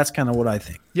more. That's kind of what I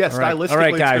think. Yes, stylistically, all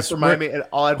right, guys. Remind me, and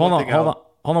I'll add one thing out.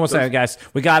 Hold on one second, guys.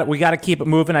 We got to keep it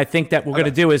moving. I think that what we're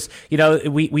going to do is,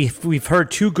 we've heard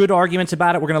two good arguments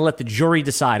about it. We're going to let the jury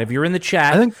decide. If you're in the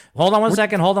chat, hold on one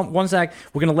sec.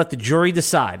 We're going to let the jury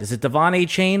decide. Is it Devon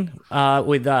Achane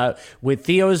with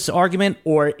Theo's argument,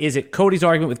 or is it Cody's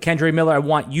argument with Kendre Miller? I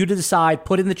want you to decide.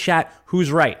 Put in the chat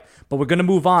who's right. But we're going to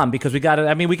move on because we got to.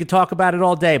 I mean, we could talk about it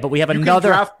all day, but we have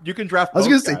another. You can draft. Both, I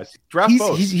was going to say, draft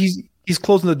both. He's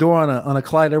closing the door on a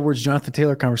Clyde Edwards, Jonathan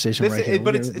Taylor conversation right here.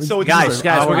 But guys,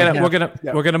 we're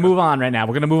gonna move on right now.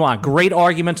 We're gonna move on. Great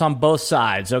arguments on both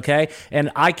sides, okay? And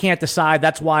I can't decide.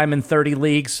 That's why I'm in 30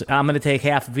 leagues. I'm gonna take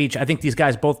half of each. I think these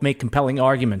guys both make compelling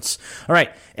arguments. All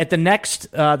right. At the next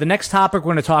topic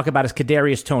we're gonna talk about is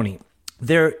Kadarius Toney.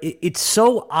 It's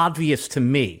so obvious to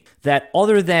me that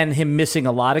other than him missing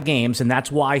a lot of games, and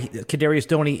that's why Kadarius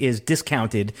Toney is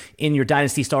discounted in your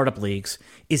dynasty startup leagues,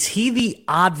 is he the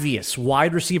obvious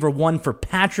wide receiver one for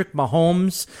Patrick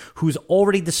Mahomes, who's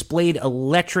already displayed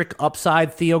electric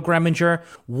upside, Theo Greminger?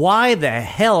 Why the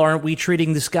hell aren't we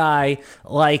treating this guy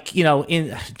like,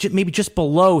 in maybe just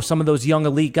below some of those young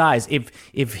elite guys?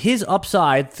 If his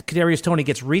upside, Kadarius Toney,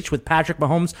 gets reached with Patrick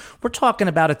Mahomes, we're talking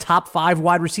about a top 5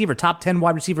 wide receiver, top 10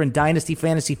 wide receiver in dynasty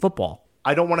fantasy football.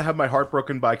 I don't want to have my heart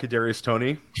broken by Kadarius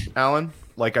Toney, Alan.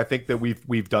 Like, I think that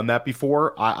we've done that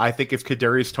before. I think if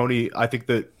Kadarius Toney, I think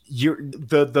that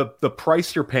the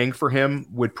price you're paying for him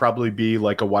would probably be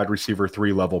like a wide receiver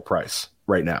 3 level price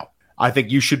right now. I think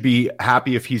you should be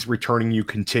happy if he's returning you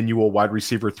continual wide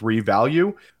receiver 3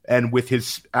 value. And with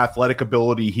his athletic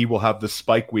ability, he will have the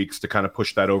spike weeks to kind of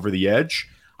push that over the edge.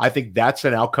 I think that's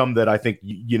an outcome that I think,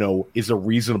 is a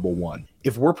reasonable one.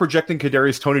 If we're projecting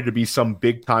Kadarius Toney to be some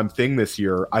big time thing this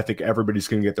year, I think everybody's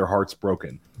going to get their hearts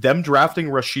broken. Them drafting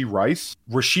Rashee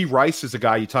Rice is a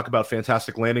guy, you talk about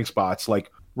fantastic landing spots. Like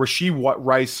Rashee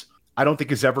Rice, I don't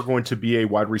think is ever going to be a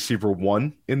wide receiver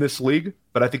 1 in this league,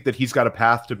 but I think that he's got a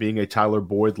path to being a Tyler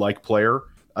Boyd-like player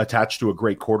attached to a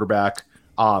great quarterback.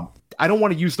 I don't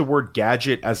want to use the word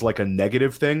gadget as like a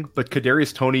negative thing, but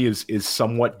Kadarius Toney is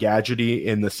somewhat gadgety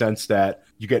in the sense that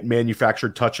you get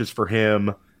manufactured touches for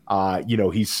him. I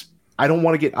don't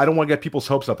want to get people's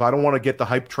hopes up. I don't want to get the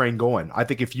hype train going. I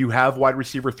think if you have wide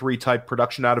receiver 3 type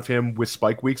production out of him with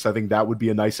spike weeks, I think that would be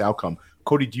a nice outcome.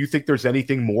 Cody, do you think there's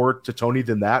anything more to Toney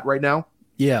than that right now?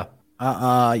 Yeah.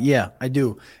 Yeah, I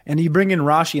do. And you bring in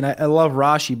Rashi, and I love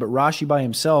Rashi, but Rashi by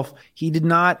himself, he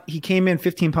came in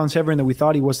 15 pounds heavier than we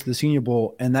thought he was to the Senior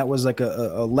Bowl, and that was like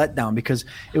a letdown because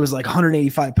it was like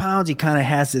 185 pounds. He kind of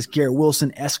has this Garrett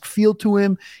Wilson-esque feel to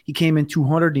him. He came in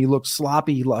 200, and he looked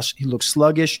sloppy. He looked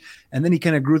sluggish, and then he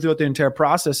kind of grew throughout the entire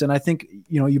process. And I think,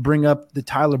 you bring up the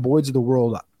Tyler Boyds of the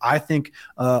world. I think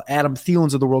Adam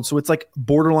Thielen's of the world. So it's like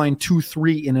borderline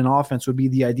 2-3 in an offense would be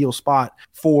the ideal spot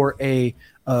for a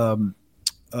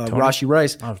Rashee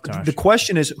Rice. The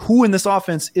question is, who in this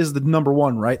offense is the number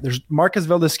one, right? There's Marquez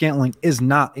Valdez-Scantling is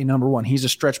not a number one. He's a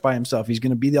stretch by himself. He's going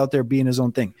to be out there being his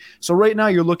own thing. So right now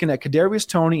you're looking at Kadarius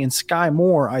Toney and Sky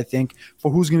Moore, I think,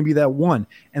 for who's going to be that one.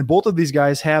 And both of these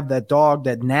guys have that dog,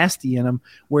 that nasty in them,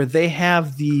 where they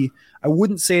have I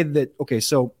wouldn't say that, okay,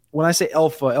 so when I say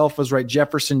alpha's right,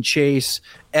 Jefferson, Chase,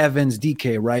 Evans,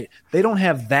 DK, right? They don't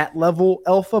have that level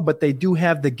alpha, but they do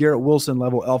have the Garrett Wilson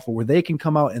level alpha where they can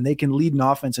come out and they can lead an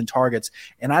offense in targets.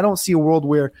 And I don't see a world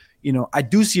where, I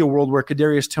do see a world where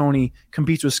Kadarius Toney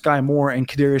competes with Sky Moore and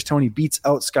Kadarius Toney beats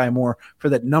out Sky Moore for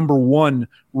that number one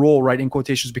role, right, in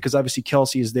quotations, because obviously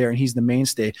Kelsey is there and he's the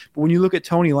mainstay. But when you look at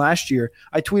Toney last year,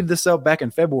 I tweeted this out back in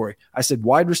February. I said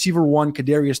wide receiver 1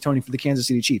 Kadarius Toney for the Kansas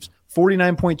City Chiefs.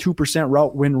 49.2%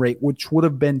 route win rate, which would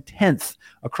have been 10th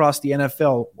across the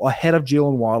NFL, ahead of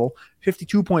Jalen Waddle.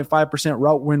 52.5%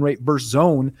 route win rate versus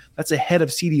zone. That's ahead of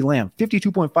CeeDee Lamb.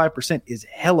 52.5% is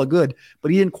hella good,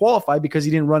 but he didn't qualify because he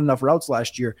didn't run enough routes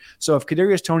last year. So if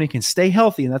Kadarius Toney can stay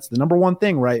healthy, and that's the number one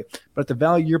thing, right? But at the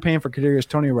value you're paying for Kadarius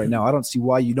Toney right now, I don't see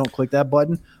why you don't click that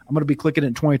button. I'm going to be clicking it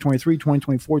in 2023,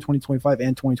 2024, 2025,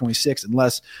 and 2026,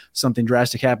 unless something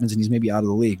drastic happens and he's maybe out of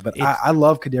the league. But I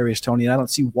love Kadarius Toney, and I don't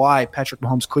see why Patrick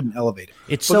Mahomes couldn't elevate it.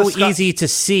 It's so easy to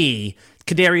see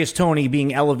Kadarius Toney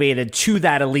being elevated to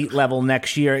that elite level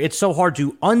next year. It's so hard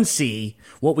to unsee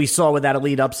what we saw with that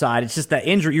elite upside. It's just that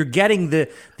injury. You're getting the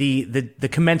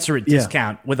commensurate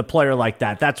discount with a player like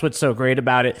that. That's what's so great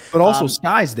about it. But also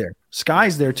Sky's there.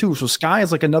 Sky's there too. So Sky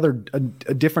is like a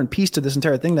different piece to this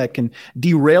entire thing that can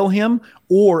derail him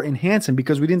or enhance him,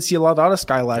 because we didn't see a lot out of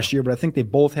Sky last year, but I think they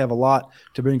both have a lot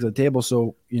to bring to the table.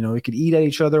 So, it could eat at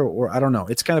each other, or I don't know.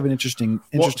 It's kind of an interesting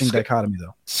dichotomy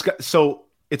though. So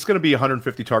it's going to be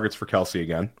 150 targets for Kelsey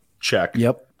again. Check.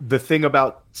 Yep. The thing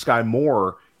about Sky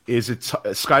Moore is it's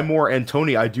Sky Moore and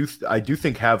Toney. I do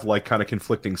think have like kind of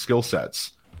conflicting skill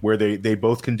sets where they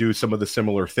both can do some of the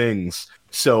similar things.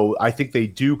 So I think they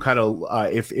do kind of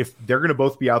if they're going to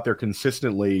both be out there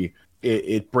consistently,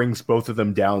 it brings both of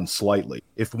them down slightly.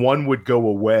 If one would go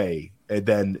away,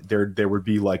 then there would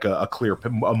be like a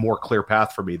more clear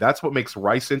path for me. That's what makes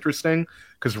Rice interesting,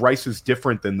 because Rice is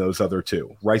different than those other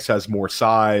two. Rice has more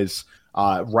size.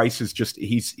 Rice is just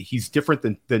he's different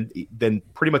than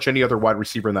pretty much any other wide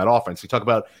receiver in that offense. You talk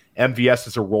about MVS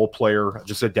as a role player,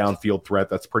 just a downfield threat.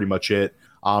 That's pretty much it.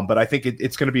 But I think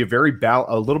it's going to be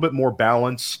a little bit more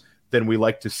balance than we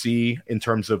like to see in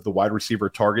terms of the wide receiver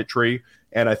target tree.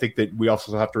 And I think that we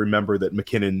also have to remember that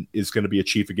McKinnon is going to be a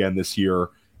Chief again this year,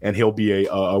 and he'll be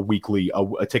a weekly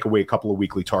take away a couple of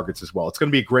weekly targets as well. It's going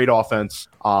to be a great offense.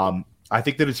 I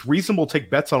think that it's reasonable to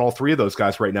take bets on all three of those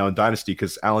guys right now in Dynasty,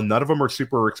 because, Alan, none of them are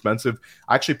super expensive.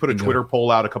 I actually put a Twitter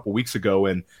poll out a couple weeks ago,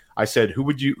 and I said, who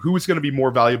is going to be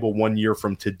more valuable 1 year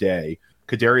from today?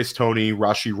 Kadarius Toney,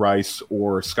 Rashee Rice,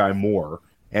 or Sky Moore?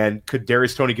 And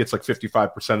Kadarius Toney gets like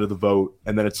 55% of the vote,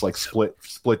 and then it's like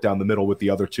split down the middle with the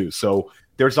other two. So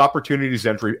there's opportunities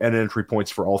and entry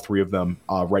points for all three of them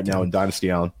right now in Dynasty,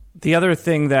 Alan. The other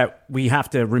thing that we have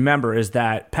to remember is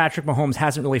that Patrick Mahomes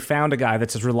hasn't really found a guy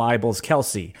that's as reliable as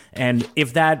Kelsey. And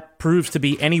if that proves to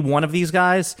be any one of these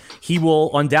guys, he will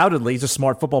undoubtedly, he's a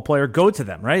smart football player, go to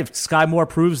them, right? If Sky Moore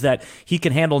proves that he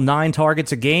can handle 9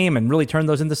 targets a game and really turn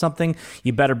those into something,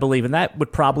 you better believe. And that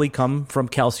would probably come from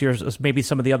Kelsey or maybe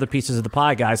some of the other pieces of the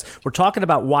pie, guys. We're talking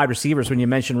about wide receivers when you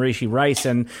mentioned Rashee Rice.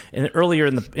 And earlier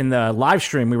in the live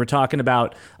stream, we were talking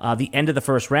about the end of the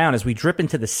first round. As we drip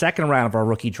into the second round of our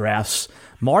rookie drafts,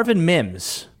 Marvin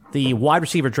Mims, the wide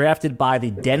receiver drafted by the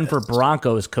Denver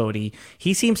Broncos, Cody,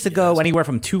 he seems to go anywhere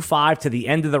from 2-5 to the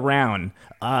end of the round.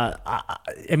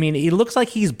 I mean, it looks like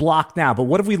he's blocked now, but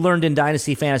what have we learned in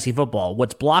Dynasty Fantasy Football?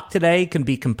 What's blocked today can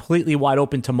be completely wide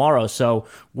open tomorrow. So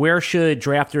where should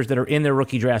drafters that are in their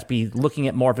rookie drafts be looking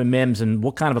at Marvin Mims, and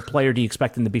what kind of a player do you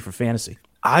expect him to be for fantasy?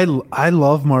 I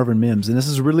love Marvin Mims, and this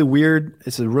is really weird.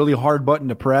 It's a really hard button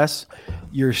to press.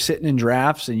 You're sitting in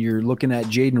drafts and you're looking at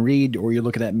Jaden Reed, or you're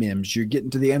looking at Mims. You're getting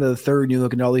to the end of the third and you're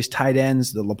looking at all these tight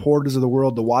ends, the Laportas of the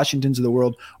world, the Washingtons of the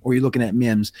world, or you're looking at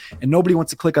Mims. And nobody wants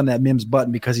to click on that Mims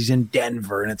button because he's in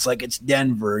Denver, and it's like, it's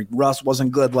Denver. Russ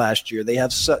wasn't good last year. They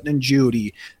have Sutton and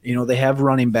Judy. They have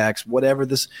running backs, whatever.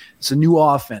 It's a new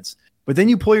offense. But then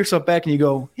you pull yourself back and you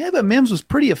go, yeah, but Mims was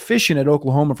pretty efficient at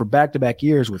Oklahoma for back-to-back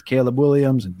years with Caleb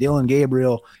Williams and Dylan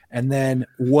Gabriel. And then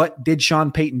what did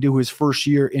Sean Payton do his first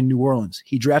year in New Orleans?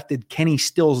 He drafted Kenny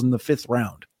Stills in the 5th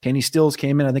round. Kenny Stills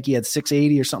came in, I think he had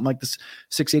 680 or something like this,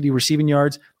 680 receiving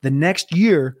yards. The next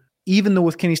year, even though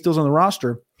with Kenny Stills on the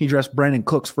roster, he drafts Brandon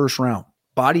Cooks 1st round.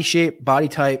 Body shape, body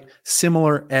type,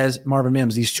 similar as Marvin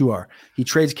Mims, these two are. He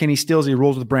trades Kenny Stills, he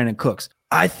rolls with Brandon Cooks.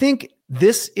 I think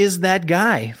this is that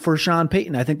guy for Sean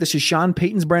Payton. I think this is Sean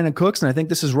Payton's Brandon Cooks, and I think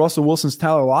this is Russell Wilson's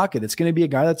Tyler Lockett. It's going to be a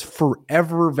guy that's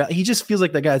forever he just feels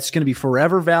like that guy that's going to be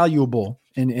forever valuable,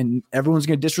 and everyone's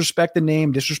going to disrespect the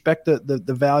name, disrespect the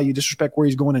value, disrespect where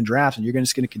he's going in drafts, and you're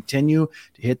just going to continue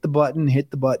to hit the button.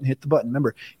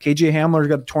 Remember, KJ Hamler's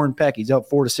got a torn pec. He's out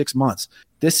 4 to 6 months.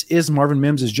 This is Marvin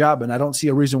Mims' job, and I don't see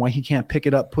a reason why he can't pick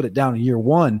it up, put it down in year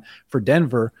 1 for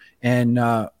Denver. And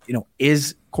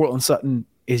is Cortland Sutton,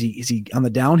 is he on the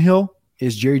downhill?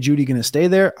 Is Jerry Jeudy going to stay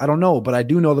there? I don't know, but I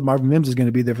do know that Marvin Mims is going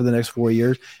to be there for the next 4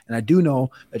 years, and I do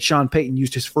know that Sean Payton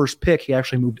used his first pick. He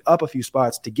actually moved up a few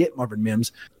spots to get Marvin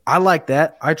Mims. I like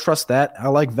that. I trust that. I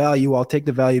like value. I'll take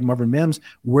the value of Marvin Mims.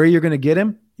 Where you're going to get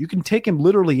him, you can take him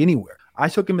literally anywhere. I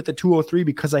took him at the 203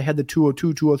 because I had the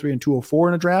 202, 203, and 204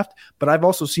 in a draft, but I've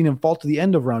also seen him fall to the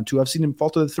end of round 2. I've seen him fall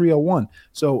to the 301.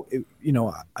 So,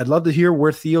 I'd love to hear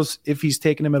where Theo's, if he's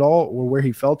taken him at all, or where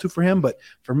he fell to for him. But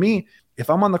for me, if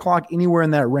I'm on the clock anywhere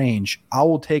in that range, I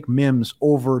will take Mims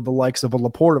over the likes of a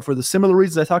Laporta for the similar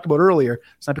reasons I talked about earlier.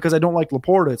 It's not because I don't like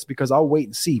Laporta. It's because I'll wait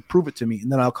and see, prove it to me,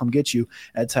 and then I'll come get you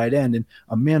at tight end. And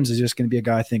Mims is just going to be a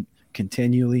guy I think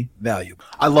continually valuable.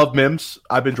 I love Mims.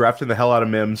 I've been drafting the hell out of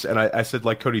Mims, and I said,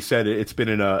 like Cody said, it's been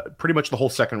in a pretty much the whole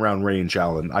second round range,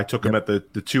 Alan. I took him at the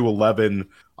 211.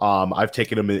 I've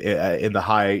taken him in the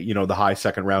high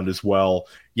second round as well.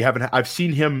 I've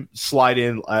seen him slide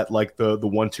in at like the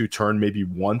 1-2 turn maybe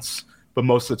once, but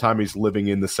most of the time he's living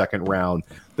in the second round.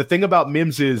 The thing about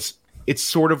Mims is it's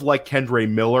sort of like Kendre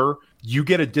Miller. You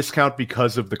get a discount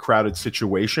because of the crowded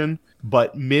situation,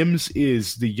 but Mims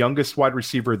is the youngest wide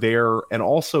receiver there. And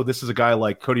also, this is a guy,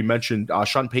 like Cody mentioned,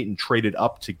 Sean Payton traded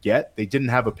up to get. They didn't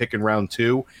have a pick in round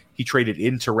 2. He traded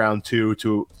into round 2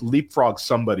 to leapfrog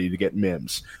somebody to get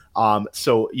Mims.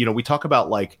 So, we talk about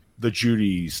like the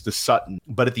Judys, the Sutton,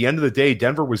 but at the end of the day,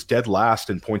 Denver was dead last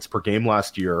in points per game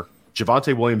last year.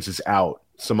 Javonte Williams is out.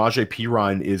 Samaje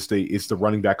Perine is the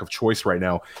running back of choice right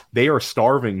now. They are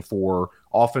starving for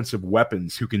offensive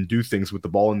weapons who can do things with the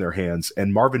ball in their hands,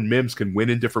 and Marvin Mims can win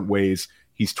in different ways.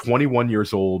 He's 21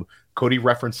 years old. Cody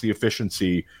referenced the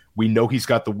efficiency. We know he's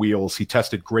got the wheels. He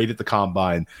tested great at the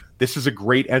combine. This is a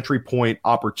great entry point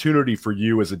opportunity for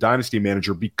you as a dynasty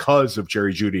manager because of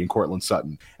Jerry Jeudy and Courtland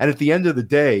Sutton. And at the end of the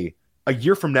day, a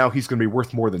year from now, he's going to be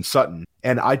worth more than Sutton.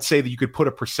 And I'd say that you could put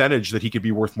a percentage that he could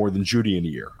be worth more than Jeudy in a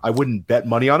year. I wouldn't bet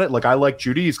money on it. Like, I like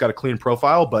Jeudy. He's got a clean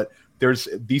profile, but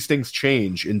these things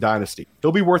change in dynasty.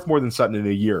 He'll be worth more than Sutton in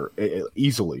a year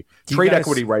easily. Trade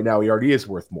equity right now, he already is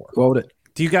worth more. Quote it.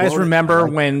 Do you guys remember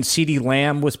when CeeDee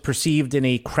Lamb was perceived in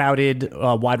a crowded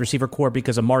wide receiver core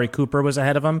because Amari Cooper was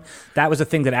ahead of him? That was a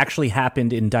thing that actually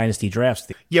happened in dynasty drafts.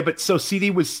 Yeah, but so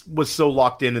CeeDee was so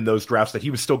locked in those drafts that he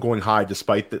was still going high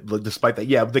despite that.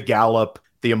 Yeah, the Gallup,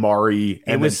 the Amari,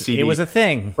 and then CeeDee. It was a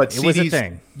thing. But it was a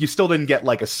thing. You still didn't get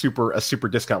like a super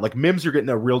discount. Like Mims, you're getting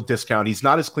a real discount. He's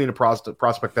not as clean a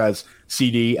prospect as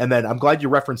CeeDee. And then I'm glad you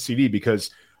referenced CeeDee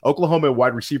because Oklahoma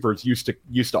wide receivers used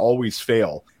to always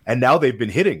fail, and now they've been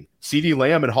hitting. CeeDee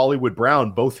Lamb and Hollywood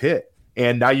Brown both hit,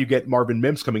 and now you get Marvin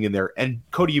Mims coming in there. And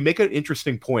Cody, you make an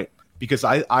interesting point because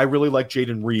I really like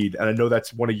Jaden Reed, and I know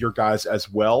that's one of your guys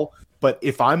as well. But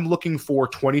if I'm looking for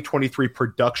 2023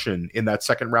 production in that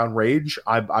second round range,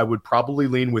 I would probably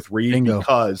lean with Reed. Bingo.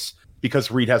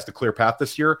 Because Reed has the clear path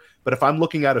this year. But if I'm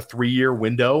looking at a 3-year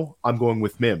window, I'm going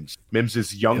with Mims. Mims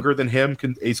is younger than him.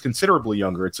 He's considerably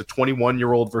younger. It's a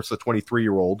 21-year-old versus a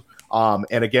 23-year-old.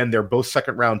 And again, they're both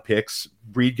second-round picks.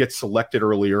 Reed gets selected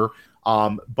earlier.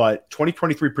 But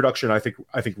 2023 production, I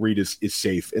think Reed is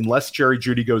safe. Unless Jerry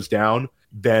Jeudy goes down,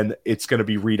 then it's going to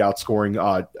be Reed outscoring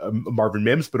Marvin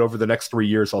Mims. But over the next 3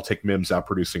 years, I'll take Mims out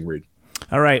producing Reed.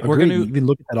 All right, we're going to even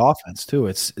look at that offense too.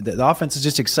 It's the offense is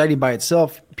just exciting by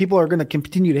itself. People are going to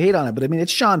continue to hate on it, but I mean,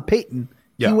 it's Sean Payton.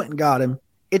 Yeah. He went and got him.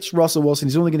 It's Russell Wilson.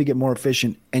 He's only going to get more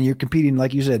efficient, and you're competing,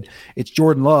 like you said, it's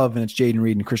Jordan Love and it's Jaden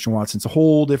Reed and Christian Watson. It's a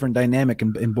whole different dynamic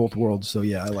in both worlds. So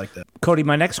yeah, I like that. Cody,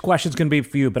 my next question is going to be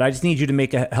for you, but I just need you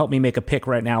to help me make a pick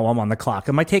right now while I'm on the clock.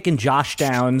 Am I taking Josh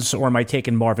Downs or am I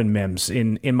taking Marvin Mims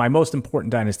in my most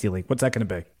important dynasty league? What's that going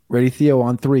to be? Ready, Theo?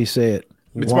 On 3, say it.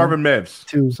 It's Marvin Mims.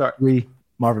 2, 3.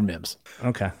 Marvin Mims.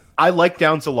 Okay. I like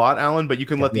Downs a lot, Alan, but you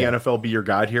can let the NFL be your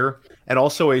guide here. And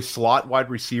also a slot wide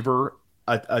receiver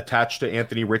attached to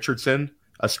Anthony Richardson,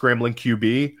 a scrambling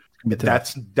QB.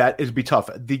 That is be tough.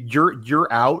 Your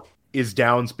out is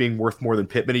Downs being worth more than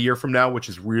Pittman a year from now, which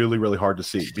is really, really hard to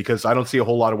see because I don't see a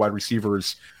whole lot of wide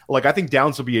receivers. Like, I think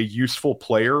Downs will be a useful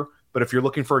player, but if you're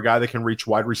looking for a guy that can reach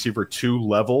wide receiver 2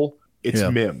 level, it's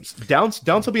Mims. Downs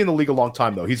will be in the league a long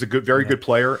time, though. He's a very good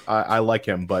player. I like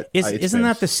him, but isn't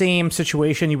that the same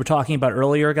situation you were talking about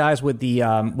earlier, guys, with the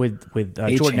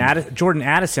Jordan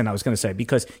Addison? I was going to say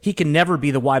because he can never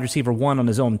be the wide receiver 1 on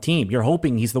his own team. You're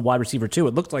hoping he's the wide receiver 2.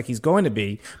 It looks like he's going to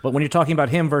be, but when you're talking about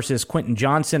him versus Quentin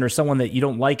Johnson or someone that you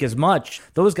don't like as much,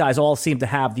 those guys all seem to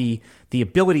have the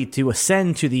ability to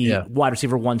ascend to the wide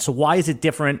receiver 1. So why is it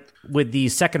different with the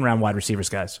second round wide receivers,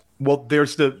 guys? Well,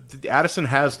 there's Addison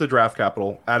has the draft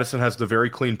capital. Addison has the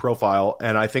very clean profile.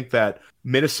 And I think that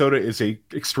Minnesota is a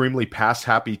extremely pass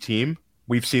happy team,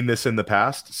 We've seen this in the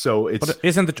past, so it's.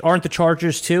 But aren't the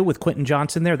Chargers too with Quentin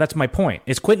Johnson there? That's my point.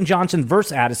 It's Quentin Johnson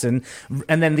versus Addison,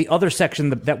 and then the other section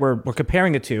that we're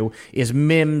comparing it to is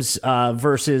Mims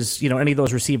versus any of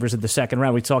those receivers in the second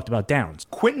round. We talked about Downs.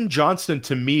 Quentin Johnson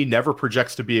to me never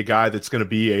projects to be a guy that's going to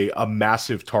be a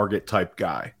massive target type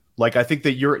guy. Like I think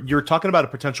that you're talking about a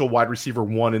potential wide receiver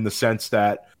one in the sense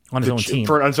that on his own team,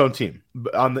 for his own team,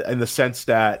 in the sense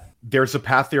that there's a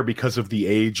path there because of the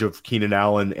age of Keenan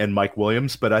Allen and Mike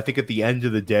Williams. But I think at the end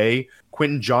of the day,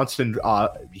 Quentin Johnson,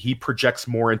 he projects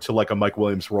more into like a Mike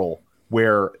Williams role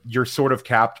where you're sort of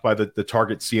capped by the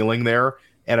target ceiling there.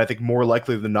 And I think more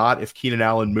likely than not, if Keenan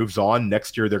Allen moves on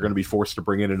next year, they're going to be forced to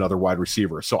bring in another wide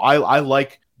receiver. So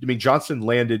Johnson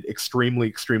landed extremely,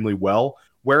 extremely well.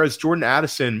 Whereas Jordan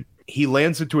Addison, he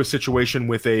lands into a situation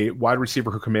with a wide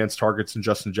receiver who commands targets in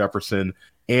Justin Jefferson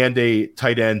and a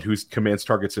tight end who commands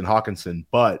targets in Hawkinson.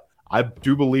 But I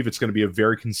do believe it's going to be a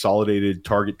very consolidated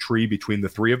target tree between the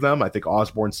three of them. I think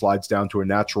Osborne slides down to a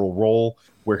natural role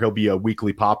where he'll be a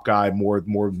weekly pop guy more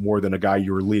than a guy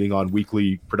you're leading on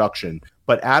weekly production.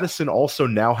 But Addison also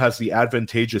now has the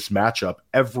advantageous matchup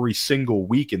every single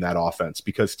week in that offense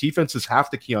because defenses have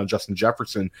to key on Justin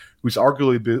Jefferson, who's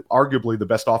arguably the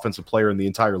best offensive player in the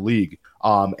entire league.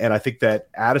 And I think that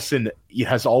Addison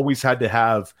has always had to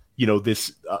have,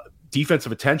 this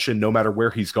defensive attention no matter where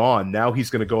he's gone. Now he's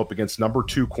going to go up against number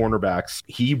 2 cornerbacks.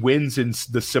 He wins in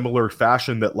the similar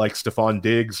fashion that like Stephon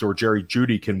Diggs or Jerry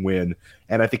Jeudy can win.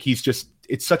 And I think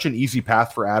it's such an easy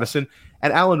path for Addison.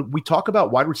 And Alan, we talk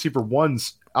about wide receiver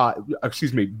ones,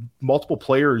 multiple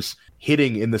players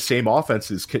hitting in the same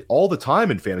offenses all the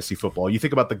time in fantasy football. You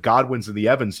think about the Godwins and the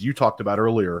Evans you talked about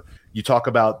earlier. You talk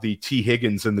about the T.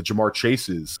 Higgins and the Jamar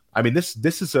Chases. I mean, this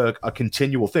is a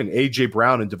continual thing. A.J.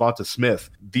 Brown and Devonta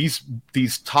Smith, these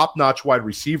top-notch wide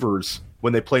receivers,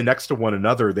 when they play next to one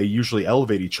another, they usually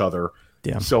elevate each other.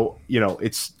 Yeah. So,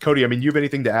 it's Cody. I mean, you have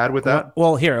anything to add with that?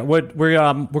 Well, here we're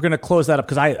going to close that up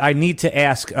because I need to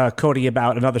ask Cody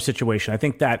about another situation. I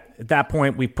think that at that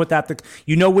point we put that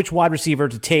which wide receiver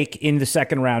to take in the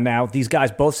second round. Now these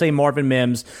guys both say Marvin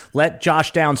Mims. Let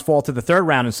Josh Downs fall to the third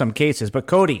round in some cases. But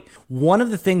Cody, one of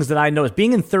the things that I know is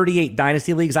being in 38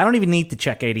 dynasty leagues, I don't even need to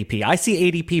check ADP. I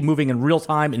see ADP moving in real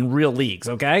time in real leagues.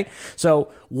 Okay,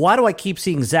 so why do I keep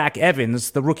seeing Zach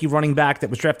Evans, the rookie running back that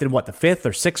was drafted in the 5th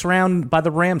or 6th round by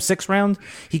the Rams, 6th round?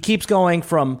 He keeps going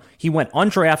from he went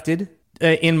undrafted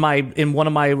in one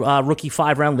of my rookie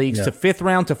 5-round leagues to 5th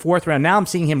round to 4th round. Now I'm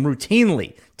seeing him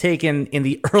routinely taken in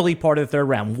the early part of the 3rd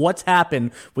round. What's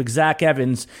happened with Zach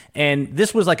Evans? And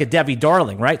this was like a Debbie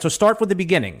Darling, right? So start with the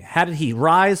beginning. How did he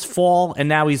rise, fall, and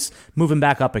now he's moving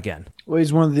back up again? Well,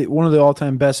 he's one of the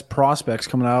all-time best prospects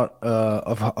coming out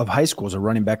of high school as a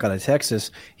running back out of Texas.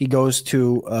 He goes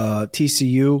to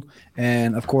TCU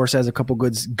and, of course, has a couple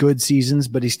good seasons,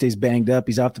 but he stays banged up.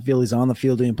 He's off the field. He's on the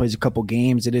field and he plays a couple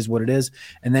games. It is what it is.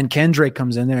 And then Kendre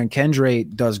comes in there, and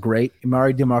Kendre does great.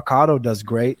 Emari DeMarcado does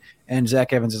great. And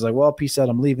Zach Evans is like, well, peace out,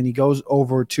 I'm leaving. He goes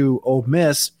over to Ole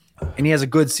Miss, and he has a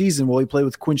good season. Well, he played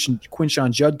with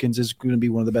Quinshon Judkins, is going to be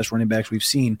one of the best running backs we've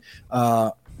seen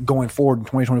going forward in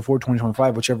 2024,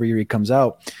 2025, whichever year he comes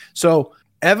out. So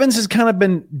Evans has kind of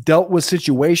been dealt with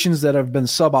situations that have been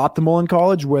suboptimal in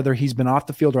college, whether he's been off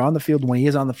the field or on the field. When he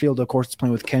is on the field, of course, it's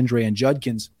playing with Kendre and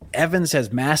Judkins. Evans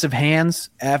has massive hands.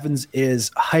 Evans is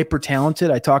hyper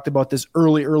talented. I talked about this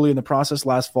early in the process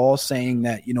last fall, saying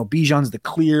that, Bijan's the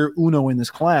clear uno in this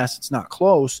class. It's not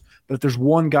close, but if there's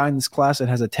one guy in this class that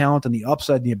has a talent and the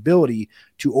upside and the ability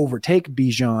to overtake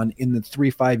Bijan in the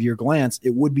 3-5 year glance,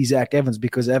 it would be Zach Evans,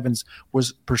 because Evans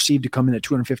was perceived to come in at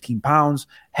 215 pounds,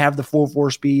 have the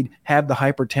 4.4 speed, have the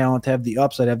hyper talent, have the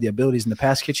upside, have the abilities in the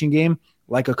pass catching game.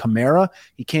 Like a Kamara,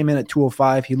 he came in at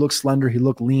 205. He looked slender. He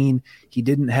looked lean. He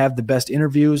didn't have the best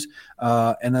interviews.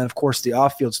 And then, of course, the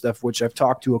off-field stuff, which I've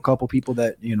talked to a couple people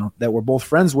that, that we're both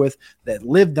friends with that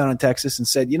lived down in Texas and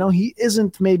said, he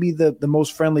isn't maybe the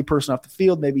most friendly person off the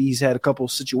field. Maybe he's had a couple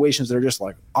of situations that are just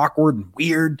like awkward and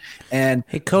weird. And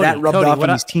Cody, that rubbed off on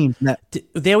his team.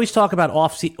 They always talk about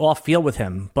off-field with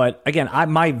him. But again,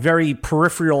 my very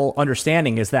peripheral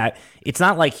understanding is that it's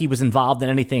not like he was involved in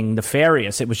anything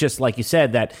nefarious. It was just, like you said,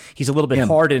 that he's a little bit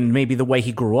hardened, maybe the way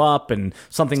he grew up and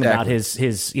something about his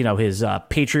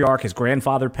patriarch, his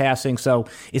grandfather passing. So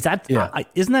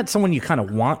isn't that someone you kind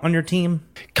of want on your team?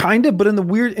 Kind of, but in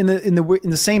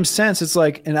the same sense, it's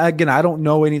like, and again, I don't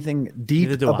know anything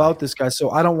deep about this guy, so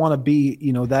I don't want to be,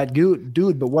 that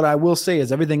dude. But what I will say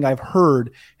is everything I've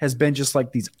heard has been just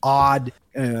like these odd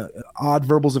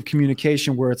verbals of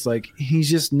communication where it's like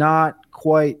he's just not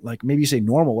quite, like, maybe you say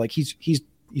normal, like he's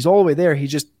all the way there. He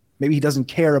just Maybe he doesn't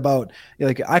care about,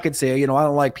 like I could say, I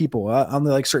don't like people. I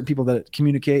only like certain people that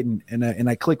communicate and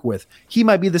I click with. He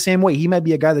might be the same way. He might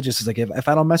be a guy that just is like, if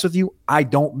I don't mess with you, I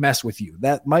don't mess with you.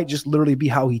 That might just literally be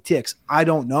how he ticks. I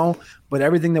don't know. But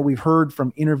everything that we've heard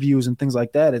from interviews and things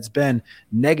like that, it's been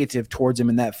negative towards him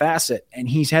in that facet. And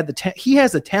he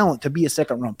has the talent to be a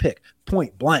second-round pick,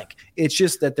 point blank. It's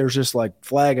just that there's just like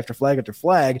flag after flag after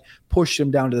flag pushed him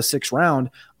down to the 6th round.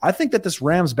 I think that this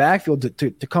Rams backfield,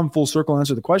 to come full circle and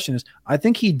answer the question, is I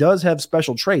think he does have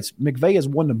special traits. McVay is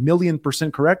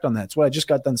 1,000,000% correct on that. That's what I just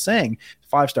got done saying.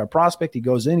 5-star prospect. He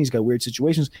goes in. He's got weird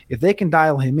situations. If they can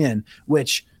dial him in,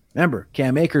 which – remember,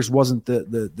 Cam Akers wasn't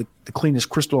the cleanest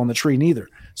crystal on the tree neither.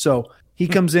 So he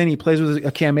comes in, he plays with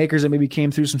a Cam Akers that maybe came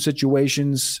through some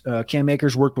situations. Cam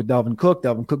Akers worked with Dalvin Cook.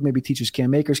 Dalvin Cook maybe teaches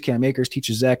Cam Akers. Cam Akers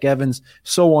teaches Zach Evans,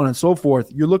 so on and so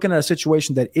forth. You're looking at a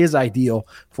situation that is ideal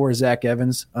for Zach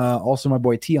Evans. Also, my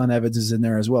boy Tion Evans is in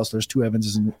there as well. So there's 2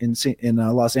 Evanses in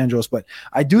Los Angeles. But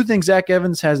I do think Zach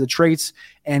Evans has the traits,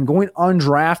 and going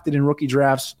undrafted in rookie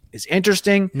drafts is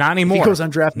interesting. Not anymore. He goes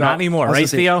undrafted. Not anymore, right,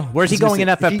 Theo? Where's he going in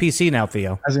FFPC now,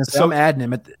 Theo? I was going to say, I'm adding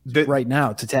him right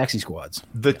now to taxi squads.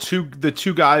 The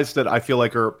two guys that I feel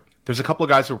like there's a couple of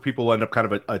guys where people end up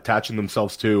kind of attaching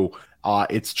themselves to.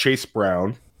 It's Chase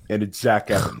Brown and it's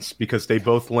Zach Evans, because they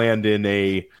both land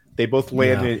into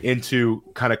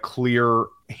kind of clear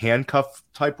handcuff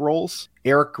type roles.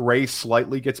 Eric Gray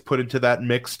slightly gets put into that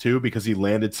mix too, because he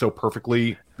landed so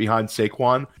perfectly behind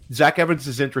Saquon. Zach Evans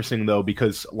is interesting though,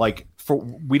 because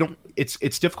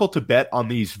it's difficult to bet on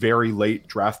these very late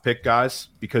draft pick guys,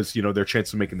 because their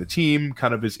chance of making the team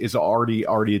kind of is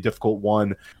already a difficult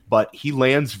one. But he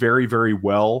lands very, very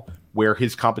well where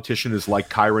his competition is like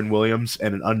Kyron Williams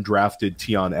and an undrafted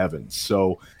Tion Evans.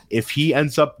 So if he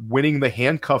ends up winning the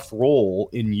handcuff role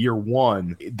in year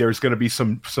 1, there's going to be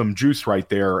some juice right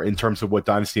there in terms of what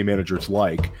dynasty managers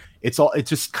like. It's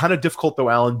just kind of difficult though,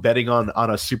 Alan, betting on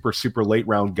a super, super late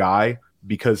round guy,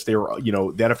 because they're, the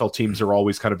NFL teams are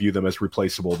always kind of view them as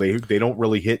replaceable. They don't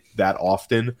really hit that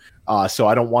often. So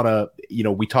I don't want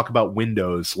to, we talk about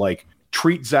windows, like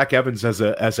treat Zach Evans as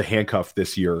a handcuff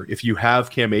this year. If you have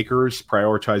Cam Akers,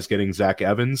 prioritize getting Zach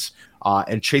Evans.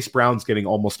 And Chase Brown's getting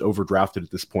almost overdrafted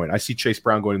at this point. I see Chase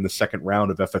Brown going in the 2nd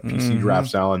round of FFPC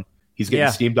drafts, Alan. He's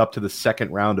getting steamed up to the 2nd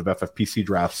round of FFPC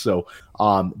drafts. So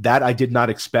that I did not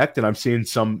expect, and I'm seeing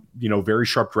some, very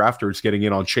sharp drafters getting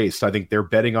in on Chase. I think they're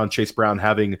betting on Chase Brown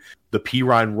having the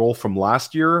Pirine role from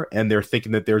last year, and they're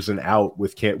thinking that there's an out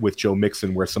with Joe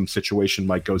Mixon where some situation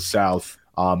might go south.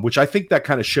 Which I think that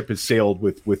kind of ship has sailed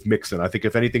with Mixon. I think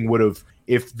if anything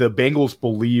if the Bengals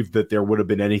believed that there would have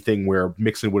been anything where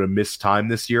Mixon would have missed time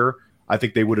this year, I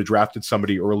think they would have drafted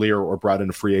somebody earlier or brought in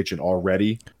a free agent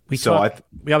already. We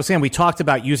talked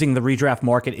about using the redraft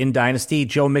market in Dynasty.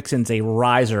 Joe Mixon's a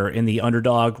riser in the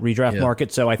underdog redraft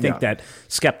market, so I think that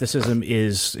skepticism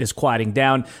is quieting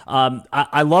down.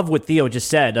 I love what Theo just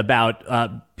said about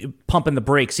pumping the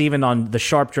brakes, even on the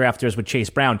sharp drafters with Chase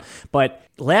Brown. But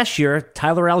last year,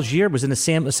 Tyler Algier was in a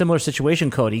similar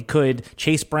situation, Cody. Could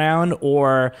Chase Brown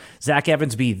or Zach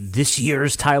Evans be this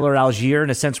year's Tyler Algier in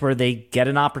a sense where they get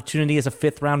an opportunity as a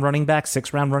 5th-round running back,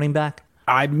 6th-round running back?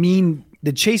 I mean,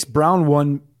 the Chase Brown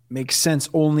one makes sense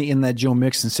only in that Joe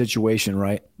Mixon situation,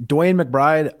 right? Dwayne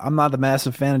McBride, I'm not a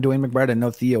massive fan of Dwayne McBride. I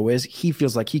know Theo is. He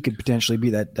feels like he could potentially be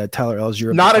that Tyler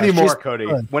Algier. Not anymore, Cody.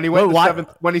 When he went in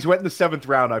the 7th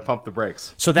round, I pumped the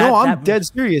brakes. So I'm dead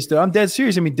serious, though. I'm dead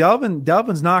serious. I mean,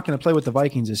 Delvin's not going to play with the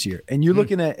Vikings this year. And you're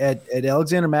looking at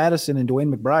Alexander Madison and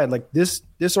Dwayne McBride. Like this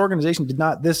organization did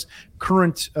not, this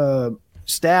current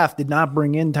staff did not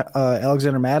bring in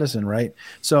Alexander Madison, right?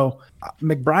 So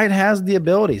McBride has the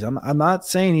abilities. I'm not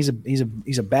saying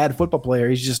he's a bad football player.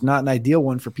 He's just not an ideal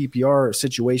one for PPR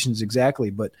situations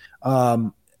exactly. But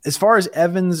as far as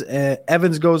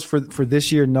Evans goes for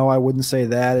this year, no, I wouldn't say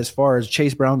that. As far as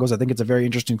Chase Brown goes, I think it's a very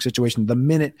interesting situation. The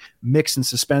minute Mixon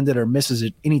suspended or misses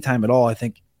it any time at all, I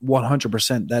think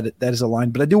 100% that is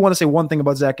aligned. But I do want to say one thing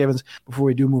about Zach Evans before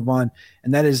we do move on,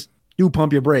 and that is, do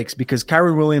pump your brakes, because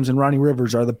Kyron Williams and Ronnie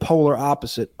Rivers are the polar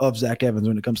opposite of Zach Evans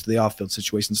when it comes to the off-field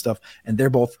situation stuff, and they're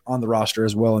both on the roster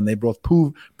as well, and they both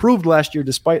proved last year,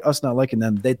 despite us not liking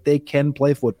them, that they can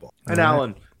play football. And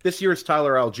Alan, this year's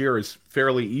Tyler Algier is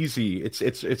fairly easy.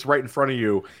 It's right in front of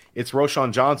you. It's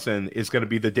Roschon Johnson is going to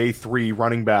be the day 3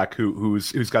 running back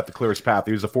who's got the clearest path.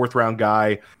 He was a 4th round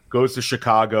guy, goes to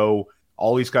Chicago.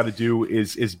 All he's got to do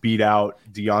is beat out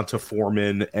Deonta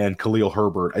Foreman and Khalil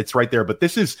Herbert. It's right there. But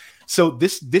this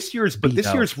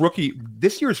year's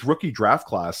rookie draft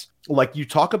class, like you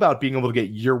talk about being able to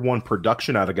get year one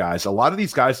production out of guys. A lot of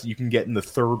these guys that you can get in the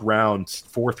third round,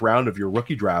 fourth round of your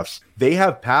rookie drafts, they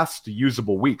have paths to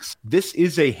usable weeks. This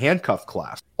is a handcuff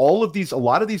class. A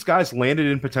lot of these guys landed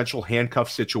in potential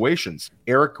handcuff situations.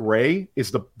 Eric Gray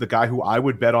is the guy who I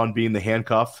would bet on being the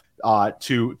handcuff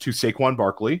to Saquon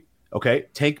Barkley. Okay,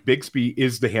 Tank Bigsby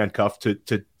is the handcuff to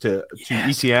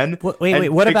ETN. Wait.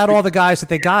 What about all the guys that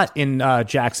they got in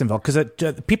Jacksonville? Because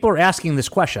people are asking this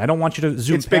question. I don't want you to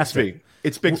zoom past it.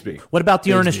 It's Bigsby. What about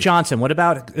Ernest Johnson? What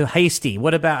about Hasty?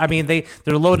 What about? I mean, they're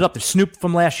loaded up. They're Snoop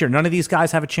from last year. None of these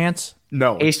guys have a chance.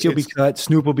 No, Hasty will be cut.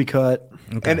 Snoop will be cut.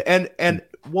 Okay. And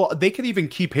well, they could even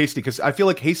keep Hasty because I feel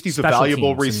like Hasty's a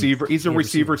valuable receiver. He's a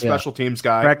receiver, special teams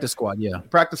guy, practice squad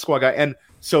guy, and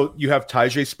so you have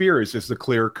Tyjae Spears is the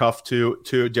clear cuff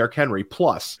to Derrick Henry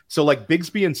plus. So like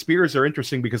Bigsby and Spears are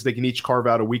interesting because they can each carve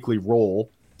out a weekly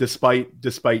role despite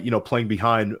playing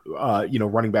behind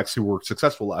running backs who were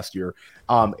successful last year.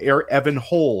 Evan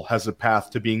Hull has a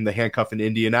path to being the handcuff in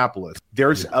Indianapolis.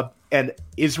 And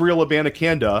Israel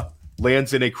Abanikanda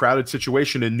lands in a crowded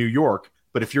situation in New York.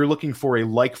 But if you're looking for a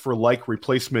like-for-like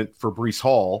replacement for Breece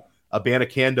Hall,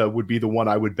 Abanikanda would be the one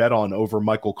I would bet on over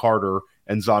Michael Carter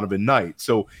and Zonovan Knight.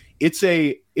 So it's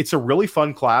a really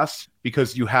fun class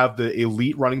because you have the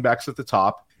elite running backs at the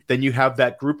top. Then you have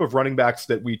that group of running backs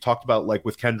that we talked about, like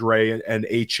with Kendre and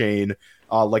Achane,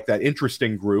 like that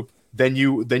interesting group. Then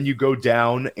you go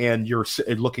down and you're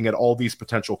looking at all these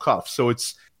potential cuffs. So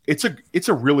it's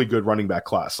a really good running back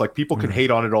class. Like people can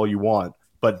hate on it all you want,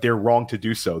 but they're wrong to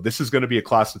do so. This is going to be a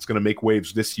class that's going to make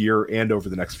waves this year and over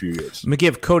the next few years. Let me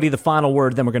give Cody the final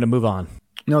word, then we're going to move on.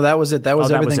 No, that was it. That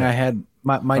was everything I had.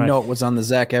 My note was on the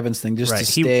Zach Evans thing, just to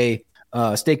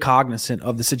stay cognizant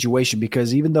of the situation,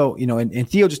 because even though, and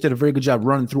Theo just did a very good job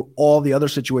running through all the other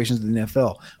situations in the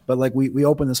NFL, but like we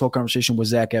opened this whole conversation with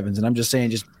Zach Evans, and I'm just saying,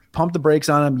 just pump the brakes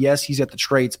on him. Yes, he's at the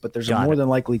traits, but there's a more than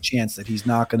likely chance that he's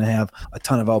not going to have a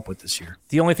ton of output this year.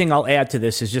 The only thing I'll add to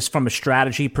this is just from a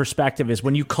strategy perspective is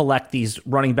when you collect these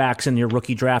running backs in your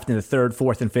rookie draft in the third,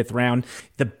 fourth, and fifth round,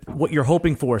 what you're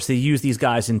hoping for is to use these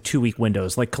guys in 2-week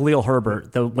windows, like Khalil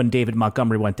Herbert, when David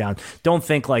Montgomery went down. Don't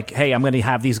think like, hey, I'm going to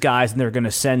have these guys and they're going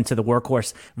to send to the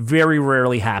workhorse. Very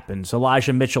rarely happens.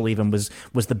 Elijah Mitchell even was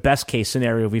the best case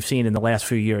scenario we've seen in the last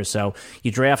few years. So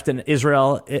you draft an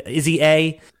Israel, Izzy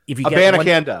A. If you get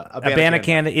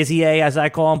Abanikanda, Izzy A, as I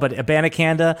call him, but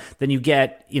Abanikanda, then you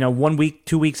get 1 week,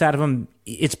 2 weeks out of him.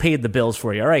 It's paid the bills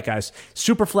for you. All right, guys.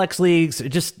 Superflex leagues,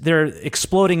 they're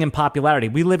exploding in popularity.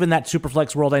 We live in that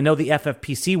Superflex world. I know the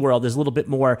FFPC world is a little bit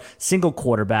more single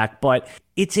quarterback, but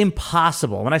it's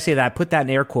impossible. When I say that, I put that in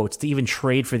air quotes, to even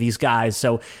trade for these guys.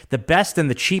 So the best and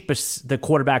the cheapest the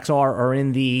quarterbacks are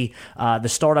in the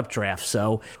startup draft.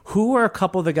 So who are a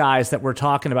couple of the guys that we're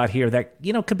talking about here that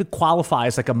could qualify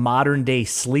as like a modern day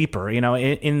sleeper?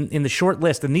 In the short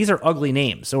list, and these are ugly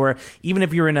names. Or even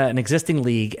if you're in an existing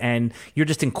league and you're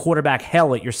just in quarterback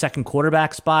hell at your second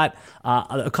quarterback spot,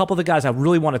 a couple of the guys I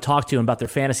really want to talk to about their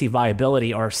fantasy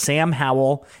viability are Sam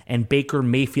Howell and Baker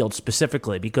Mayfield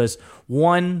specifically, because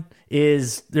one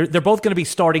is they're both going to be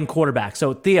starting quarterbacks.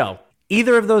 So Theo,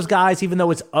 either of those guys, even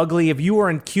though it's ugly, if you were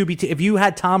in QB2, if you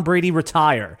had Tom Brady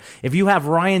retire, if you have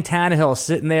Ryan Tannehill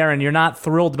sitting there and you're not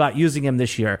thrilled about using him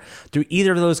this year, do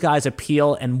either of those guys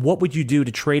appeal? And what would you do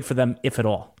to trade for them, if at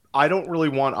all? I don't really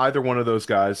want either one of those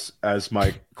guys as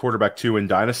my quarterback 2 in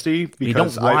Dynasty.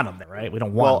 Because you don't want them there, right? We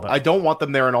don't want them. Well, I don't want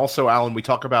them there. And also, Alan, we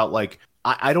talk about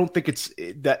I don't think it's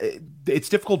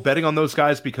difficult betting on those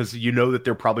guys because that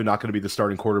they're probably not going to be the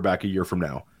starting quarterback a year from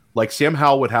now. Like Sam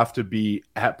Howell would have to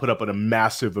put up a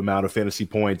massive amount of fantasy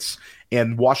points,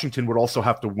 and Washington would also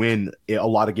have to win a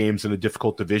lot of games in a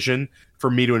difficult division for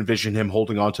me to envision him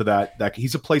holding on to that.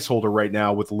 He's a placeholder right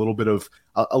now with a little bit of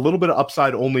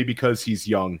upside only because he's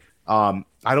young.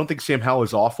 I don't think Sam Howell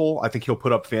is awful. I think he'll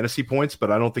put up fantasy points, but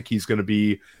I don't think he's going to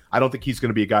be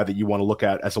a guy that you want to look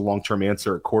at as a long-term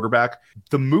answer at quarterback.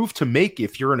 The move to make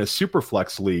if you're in a super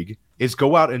flex league is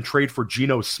go out and trade for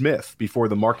Geno Smith before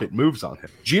the market moves on him.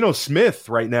 Geno Smith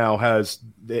right now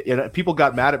and people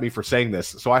got mad at me for saying this,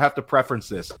 so I have to preference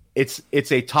this. It's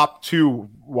a top 2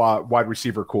 wide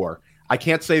receiver core. I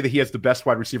can't say that he has the best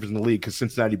wide receivers in the league because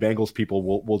Cincinnati Bengals people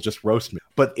will just roast me.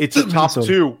 But it's a top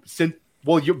 2.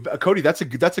 Well, Cody, that's a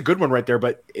good one right there.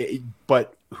 But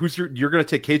you're going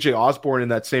to take KJ Osborne in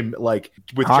that same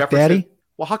with Hawk Jefferson? Daddy?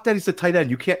 Well, Hawk Daddy's the tight end.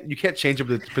 You can't change him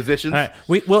to positions. All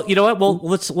right. Well, you know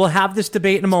what? We'll have this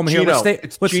debate in a moment here.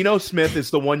 Geno Smith is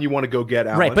the one you want to go get,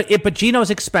 Alan. Right, but Geno's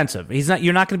expensive. He's not.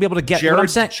 You're not going to be able to get.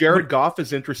 Jared Goff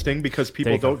is interesting because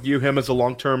people don't view him as a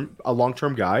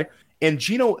long-term guy. And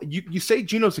Geno, you say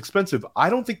Geno's expensive.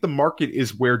 I don't think the market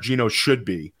is where Geno should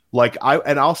be.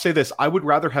 I'll say this: I would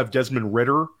rather have Desmond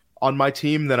Ridder on my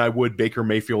team than I would Baker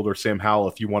Mayfield or Sam Howell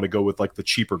if you want to go with the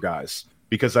cheaper guys,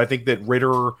 because I think that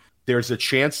Ridder. There's a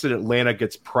chance that Atlanta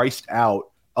gets priced out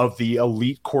of the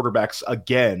elite quarterbacks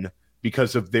again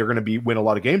because they're going to win a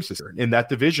lot of games this year in that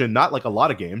division. Not a lot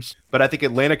of games, but I think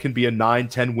Atlanta can be a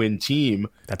 9-10 win team.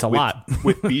 That's a lot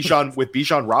with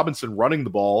Bijan Robinson running the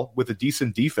ball with a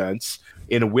decent defense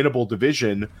in a winnable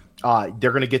division.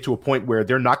 They're going to get to a point where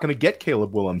they're not going to get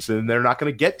Caleb Williams and they're not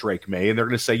going to get Drake May, and they're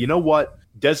going to say, you know what,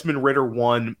 Desmond Ridder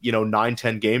won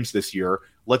 9-10 games this year.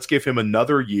 Let's give him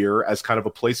another year as kind of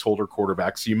a placeholder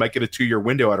quarterback. So you might get a 2-year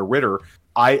window out of Ridder.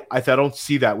 I don't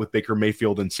see that with Baker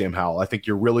Mayfield and Sam Howell. I think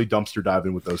you're really dumpster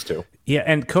diving with those two. Yeah,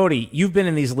 and Cody, you've been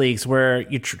in these leagues where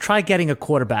you try getting a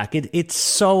quarterback. It's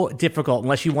so difficult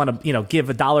unless you want to, give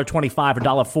 $1.25 or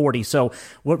 $1.40. So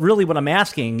what I'm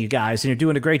asking you guys, and you're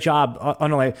doing a great job,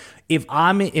 if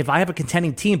I have a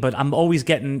contending team, but I'm always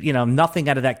getting nothing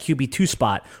out of that QB2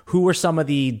 spot, who are some of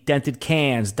the dented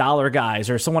cans, dollar guys,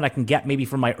 or someone I can get maybe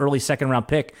from my early second round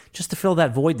pick just to fill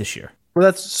that void this year? Well,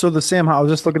 the Sam Howell. I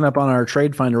was just looking up on our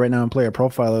trade finder right now in Player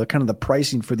Profiler, kind of the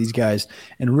pricing for these guys.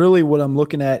 And really what I'm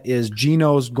looking at is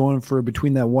Geno's going for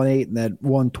between that 1.8 and that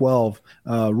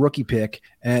 1.12 rookie pick.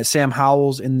 And Sam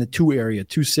Howell's in the 2 area,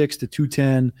 2.6 to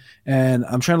 2.10. And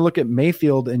I'm trying to look at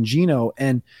Mayfield and Geno.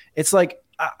 And it's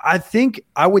I think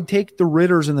I would take the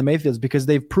Ridders and the Mayfields because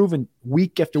they've proven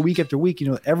week after week after week,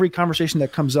 every conversation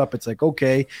that comes up, it's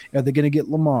okay, are they going to get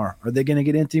Lamar? Are they going to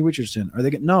get Anthony Richardson? Are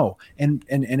they no? And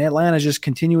Atlanta's just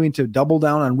continuing to double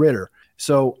down on Ridder.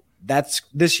 So that's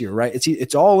this year, right?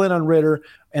 It's all in on Ridder.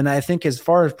 And I think as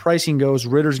far as pricing goes,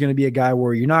 Ridder's going to be a guy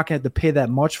where you're not going to have to pay that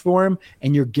much for him,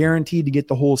 and you're guaranteed to get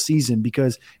the whole season,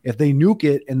 because if they nuke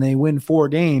it and they win 4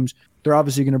 games, they're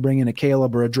obviously going to bring in a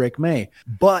Caleb or a Drake May.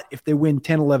 But if they win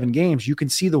 10, 11 games, you can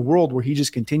see the world where he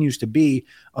just continues to be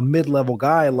a mid-level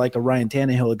guy like a Ryan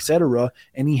Tannehill, et cetera,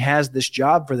 and he has this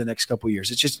job for the next couple of years.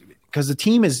 It's just because the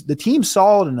team's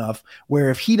solid enough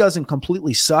where if he doesn't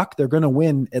completely suck, they're going to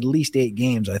win at least 8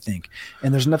 games, I think.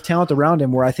 And there's enough talent around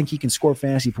him where I think he can score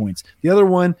fantasy points. The other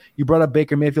one, you brought up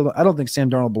Baker Mayfield. I don't think Sam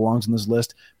Darnold belongs on this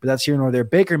list, but that's here nor there.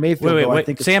 Baker Mayfield, wait. I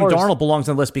think Sam Darnold belongs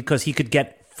on the list because he could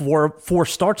get four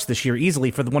starts this year easily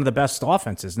for one of the best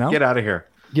offenses. No, get out of here.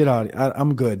 Get out.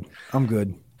 I'm good.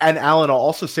 And Alan, I'll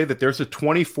also say that there's a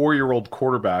 24-year-old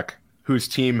quarterback whose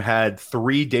team had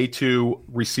 3 day 2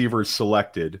 receivers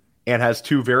selected and has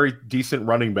 2 very decent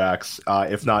running backs,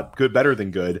 if not better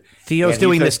than good. Theo's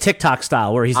doing this TikTok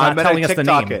style where he's not telling us the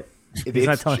name.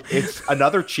 It's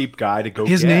another cheap guy to go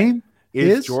His get. Name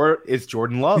is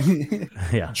Jordan Love.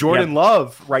 Yeah, Jordan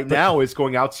Love right now is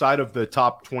going outside of the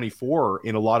top 24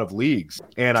 in a lot of leagues,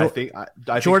 and I think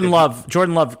Jordan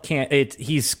Love can't.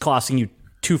 He's costing you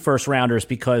 2 first-rounders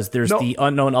because there's the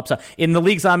unknown upside. In the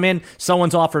leagues I'm in,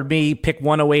 someone's offered me pick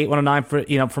 108,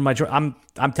 109 for my.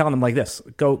 I'm telling them like this: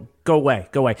 go away.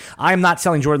 I am not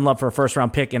selling Jordan Love for a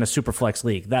first-round pick in a super flex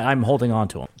league. That I'm holding on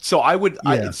to him. So I would.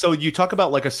 Yeah. So you talk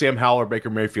about like a Sam Howell or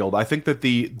Baker Mayfield. I think that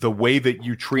the way that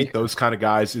you treat those kind of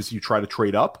guys is you try to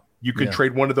trade up. You could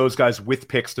trade one of those guys with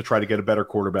picks to try to get a better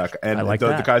quarterback. And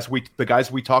the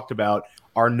guys we talked about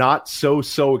are not so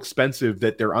expensive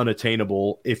that they're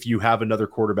unattainable if you have another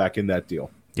quarterback in that deal.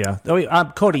 Yeah.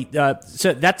 Cody,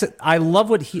 so I love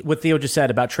what Theo just said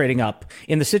about trading up.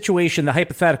 In the situation, the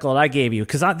hypothetical that I gave you,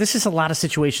 because this is a lot of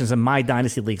situations in my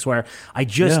dynasty leagues where I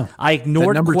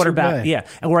ignored quarterback. Yeah.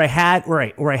 And where I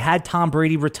had Tom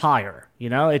Brady retire.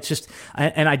 It's just,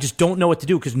 and I just don't know what to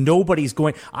do because nobody's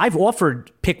going. I've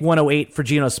offered pick 108 for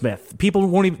Geno Smith.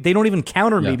 People they don't even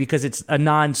counter me because it's a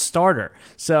non-starter.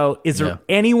 So is there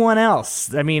anyone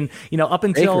else? I mean, up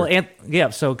until,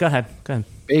 so go ahead.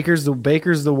 Baker's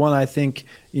the one I think,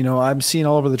 I'm seeing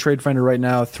all over the trade finder right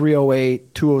now,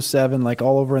 308, 207, like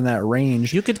all over in that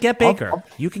range. You could get Baker.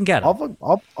 You can get him.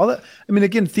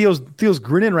 Again, Theo's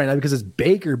grinning right now because it's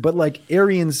Baker, but like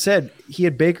Arian said, he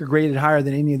had Baker graded higher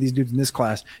than any of these dudes in this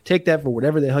class. Take that for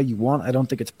whatever the hell you want. I don't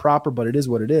think it's proper, but it is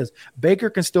what it is. Baker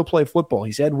can still play football.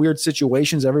 He's had weird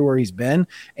situations everywhere he's been,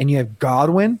 and you have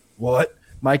Godwin, what?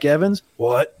 Mike Evans,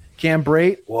 what? Cam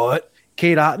Brate, what?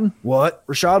 Kate Otten, what?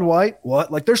 Rashad White,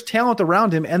 what? Like, there's talent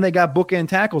around him, and they got bookend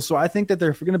tackles, so I think that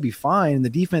they're going to be fine, and the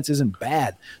defense isn't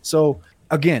bad. So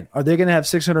Again, are they going to have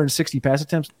 660 pass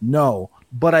attempts? No.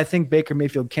 But I think Baker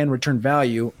Mayfield can return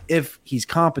value if he's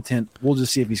competent. We'll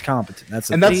just see if he's competent. That's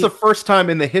the first time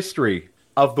in the history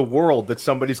of the world that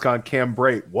somebody's gone Cam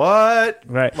Brate. What?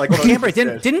 Right. Like Cam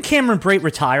Brate didn't Cameron Brate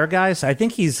retire, guys? I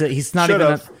think he's not Should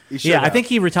even. have. Yeah, I think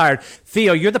he retired.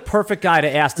 Theo, you're the perfect guy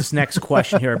to ask this next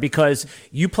question here because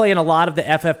you play in a lot of the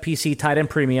FFPC tight end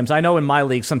premiums. I know in my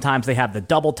league sometimes they have the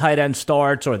double tight end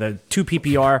starts or the 2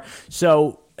 PPR.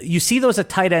 So you see those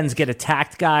tight ends get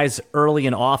attacked, guys, early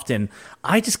and often.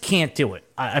 I just can't do it.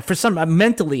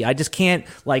 Mentally, I just can't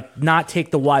not take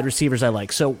the wide receivers I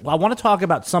like. So I want to talk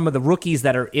about some of the rookies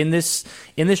that are in this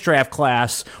draft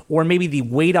class, or maybe the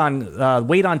wait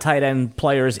on tight end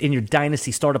players in your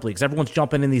dynasty startup leagues. Everyone's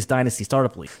jumping in these dynasty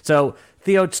startup leagues. So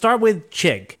Theo, start with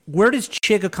Chig. Where does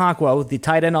Chig Okonkwo, the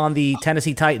tight end on the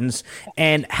Tennessee Titans,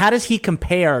 and how does he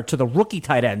compare to the rookie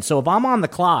tight end? So if I'm on the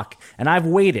clock and I've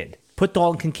waited, put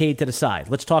Dalton Kincaid to the side.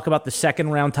 Let's talk about the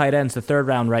second-round tight ends, the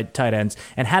third-round tight ends,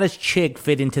 and how does Chig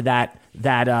fit into that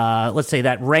let's say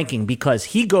that ranking? Because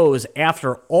he goes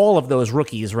after all of those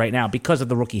rookies right now because of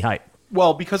the rookie hype.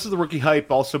 Well, because of the rookie hype,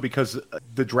 also because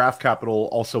the draft capital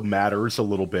also matters a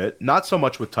little bit. Not so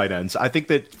much with tight ends. I think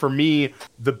that for me,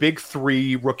 the big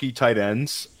 3 rookie tight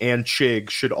ends and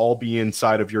Chig should all be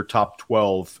inside of your top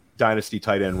 12 dynasty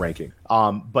tight end ranking.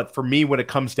 But for me, when it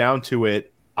comes down to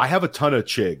it, I have a ton of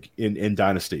Chig in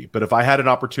Dynasty, but if I had an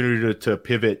opportunity to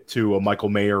pivot to a Michael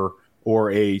Mayer or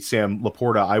a Sam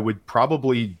Laporta, I would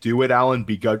probably do it, Alan,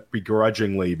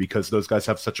 begrudgingly, because those guys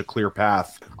have such a clear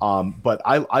path. But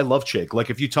I love Chig. Like,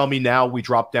 if you tell me now we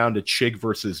drop down to Chig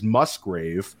versus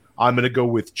Musgrave, I'm going to go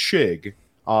with Chig.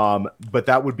 But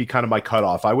that would be kind of my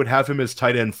cutoff. I would have him as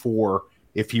tight end 4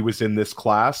 if he was in this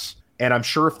class. And I'm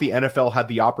sure if the NFL had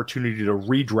the opportunity to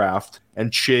redraft and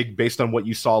Chig, based on what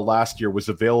you saw last year, was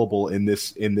available in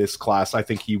this class, I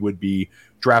think he would be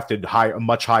drafted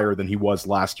much higher than he was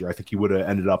last year. I think he would have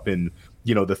ended up in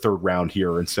the 3rd round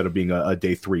here instead of being a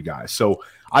day 3 guy. So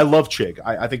I love Chig.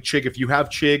 I think Chig, if you have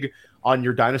Chig on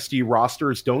your dynasty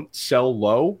rosters, don't sell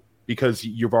low because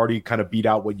you've already kind of beat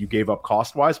out what you gave up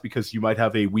cost-wise, because you might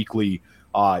have a weekly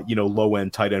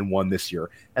low-end tight end 1 this year.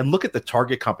 And look at the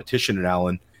target competition in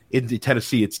Allen. In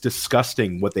Tennessee, it's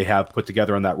disgusting what they have put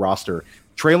together on that roster.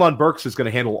 Treylon Burks is going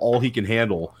to handle all he can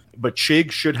handle, but Chig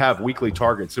should have weekly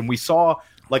targets. And we saw,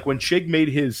 when Chig made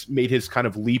his kind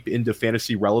of leap into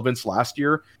fantasy relevance last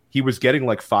year, he was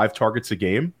getting 5 targets a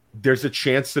game. There's a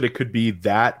chance that it could be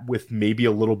that with maybe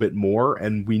a little bit more,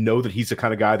 and we know that he's the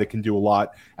kind of guy that can do a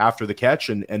lot after the catch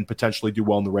and potentially do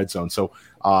well in the red zone. So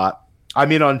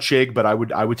I'm in on Chig, but I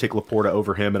would take Laporta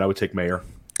over him, and I would take Mayer.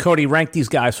 Cody, rank these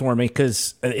guys for me,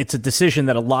 because it's a decision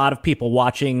that a lot of people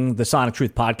watching the Sonic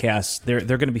Truth podcast, they're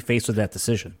going to be faced with that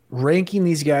decision. Ranking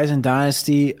these guys in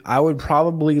Dynasty, I would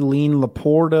probably lean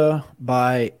Laporta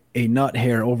by a nut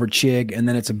hair over Chig, and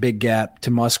then it's a big gap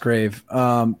to Musgrave.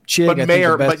 Chig, but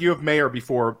Mayer, but you have Mayer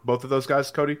before both of those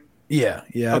guys, Cody? Yeah.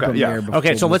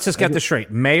 Okay, so let's just get this straight.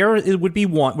 Mayer, it would be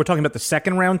 1. We're talking about the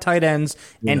second-round tight ends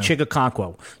and Chig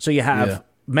Okonkwo. So you have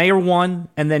Mayer 1,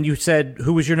 and then you said,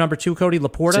 who was your number 2, Cody?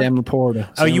 Laporta? Sam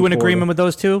Laporta. Are you in agreement with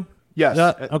those two? Yes.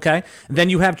 Okay. Then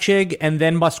you have Chig, and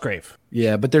then Musgrave.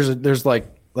 Yeah, but there's like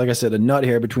I said, a nut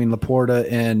hair between Laporta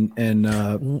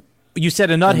and you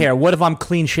said a nut hair. What if I'm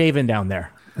clean shaven down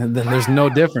there? And then there's no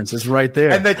difference. It's right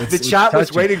there. And the chat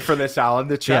was waiting for this, Alan.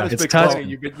 The chat has been calling.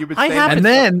 You've been saying that. And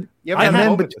then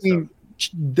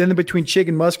between Chig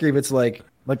and Musgrave, it's like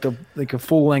a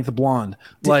full length blonde.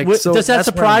 Does that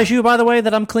surprise you, by the way,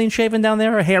 that I'm clean shaven down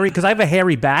there, or hairy? Because I have a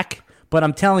hairy back. But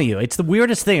I'm telling you, it's the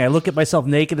weirdest thing. I look at myself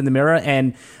naked in the mirror,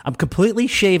 and I'm completely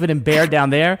shaven and bare down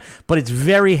there, but it's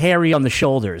very hairy on the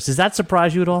shoulders. Does that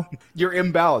surprise you at all? You're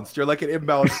imbalanced. You're like an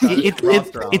imbalanced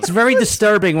it's very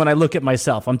disturbing when I look at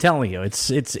myself. I'm telling you,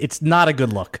 it's not a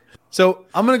good look. So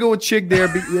I'm going to go with Chig there,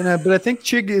 but I think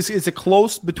Chig is a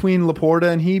close between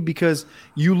Laporta and he, because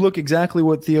you look exactly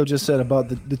what Theo just said about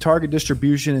the target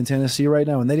distribution in Tennessee right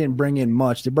now, and they didn't bring in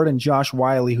much. They brought in Josh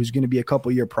Wiley, who's going to be a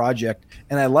couple-year project,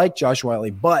 and I like Josh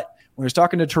Wiley, but when I was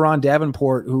talking to Teron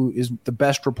Davenport, who is the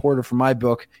best reporter for my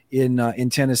book in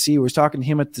Tennessee, I was talking to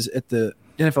him at the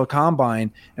NFL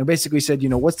Combine and basically said,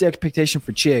 what's the expectation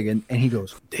for Chig? And he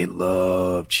goes, they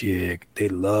love Chig. They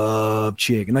love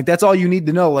Chig. And that's all you need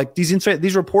to know.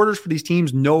 These reporters for these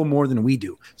teams know more than we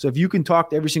do. So if you can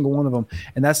talk to every single one of them,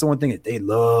 and that's the one thing that they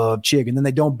love Chig. And then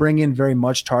they don't bring in very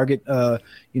much target,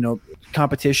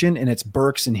 competition, and it's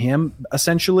Burks and him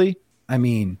essentially. I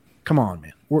mean, Come on,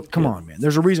 man. Come on, man.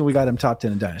 There's a reason we got him top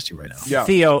 10 in Dynasty right now.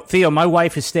 Yeah. Theo, my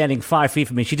wife is standing 5 feet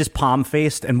from me. She just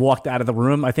palm-faced and walked out of the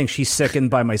room. I think she's sickened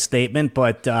by my statement,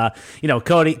 but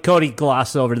Cody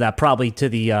glossed over that probably to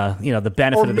the the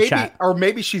benefit of the chat. Or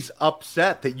maybe she's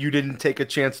upset that you didn't take a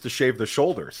chance to shave the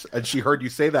shoulders, and she heard you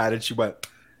say that, and she went.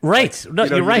 Right. No,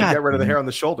 you're right. Get rid of the hair on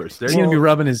the shoulders. He's gonna be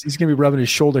rubbing his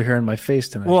shoulder hair in my face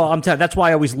tonight. Well, I'm telling. That's why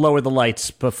I always lower the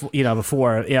lights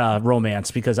before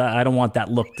romance, because I don't want that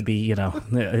look to be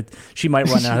she might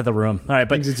run out of the room. All right,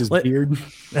 but it's his beard.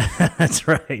 That's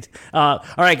right. All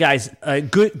right, guys.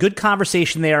 Good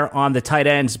conversation there on the tight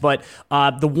ends, but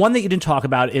the one that you didn't talk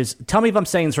about is, tell me if I'm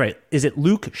saying this right. Is it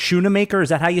Luke Schoonemaker? Is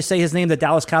that how you say his name? The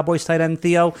Dallas Cowboys tight end,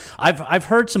 Theo. I've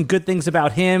heard some good things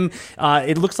about him.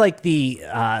 It looks like the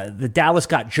Dallas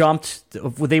got jumped.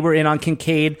 They were in on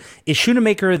Kincaid. Is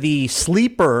Schoonemaker the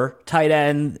sleeper tight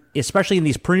end, especially in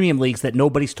these premium leagues that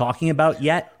nobody's talking about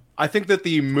yet? I think that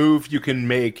the move you can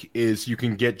make is you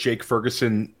can get Jake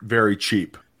Ferguson very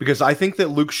cheap, because I think that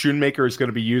Luke Schoonemaker is going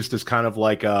to be used as kind of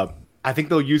like I think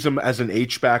they'll use him as an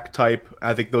H-back type.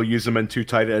 I think they'll use him in 2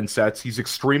 tight end sets. He's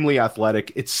extremely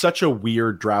athletic. It's such a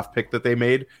weird draft pick that they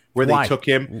made where they took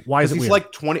him. Why is it he's weird?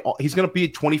 like 20. He's going to be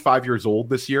 25 years old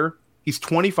this year. He's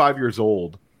 25 years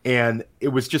old, and it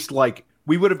was just like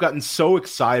we would have gotten so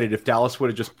excited if Dallas would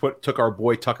have just took our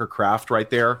boy Tucker Kraft right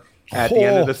there at the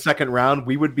end of the second round.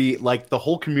 We would be like, the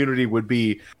whole community would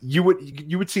be. You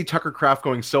would see Tucker Kraft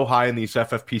going so high in these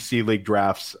FFPC league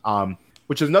drafts,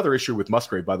 which is another issue with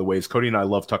Musgrave, by the way. Is Cody and I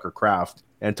love Tucker Kraft,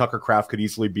 and Tucker Kraft could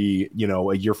easily be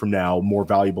a year from now more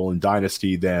valuable in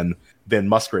Dynasty than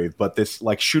Musgrave. But this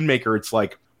like Schoonemaker, it's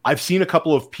like, I've seen a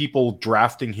couple of people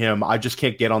drafting him. I just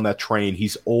can't get on that train.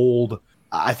 He's old.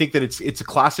 I think that it's a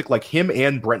classic, like him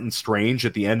and Brenton Strange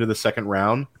at the end of the second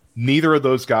round. Neither of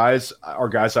those guys are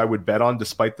guys I would bet on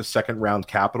despite the second round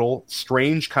capital.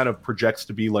 Strange kind of projects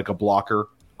to be like a blocker.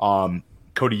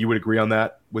 Cody, you would agree on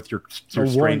that with your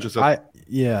Strange?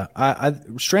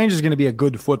 Strange is going to be a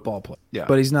good football player,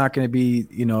 but he's not going to be,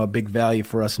 a big value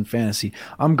for us in fantasy.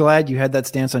 I'm glad you had that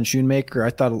stance on Schoonemaker.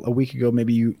 I thought a week ago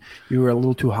maybe you were a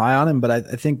little too high on him, but I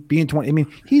think being 20, I mean,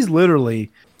 he's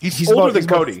literally he's older than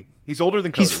Cody. He's older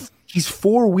than Cody. He's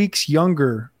 4 weeks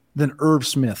younger than Irv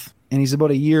Smith, and he's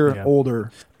about a year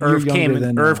older. Irv came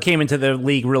into the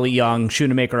league really young.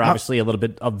 Schoonemaker obviously a little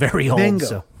bit very old. Bingo.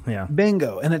 So. Yeah,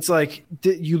 bingo. And it's like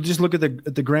you just look at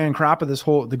the grand crop of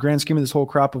the grand scheme of this whole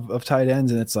crop of tight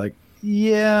ends, and it's like,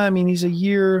 I mean, he's a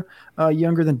year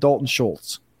younger than Dalton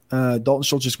Schultz. Dalton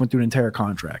Schultz just went through an entire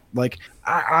contract. Like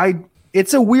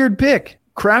it's a weird pick.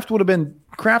 Kraft would have been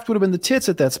the tits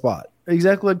at that spot,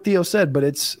 exactly like Theo said. But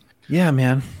it's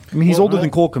man. I mean, he's older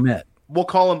than Cole Kmet. We'll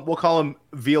call him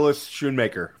Vilas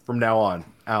Schoonemaker from now on,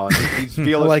 Alan. He's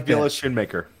Vilas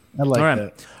Schoonemaker. I like that.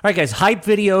 All right, guys. Hype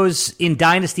videos in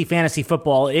Dynasty Fantasy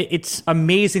Football. It's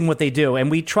amazing what they do.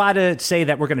 And we try to say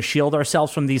that we're going to shield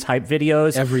ourselves from these hype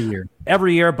videos.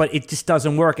 Every year, but it just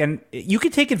doesn't work. And you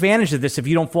can take advantage of this if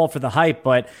you don't fall for the hype.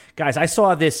 But, guys, I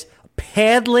saw this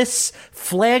padless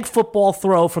flag football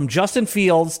throw from Justin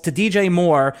Fields to DJ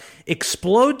Moore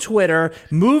explode Twitter,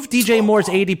 move DJ Moore's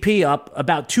ADP up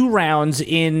about 2 rounds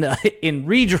in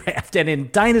redraft and in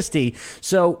Dynasty.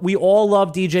 So we all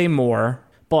love DJ Moore.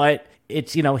 But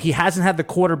it's, he hasn't had the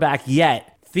quarterback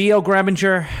yet. Theo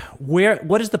Grebinger,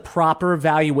 what is the proper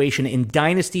valuation in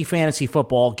Dynasty Fantasy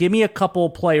Football? Give me a couple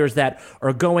players that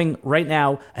are going right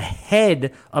now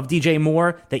ahead of DJ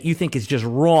Moore that you think is just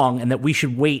wrong and that we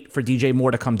should wait for DJ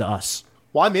Moore to come to us.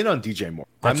 Well, I'm in on DJ Moore.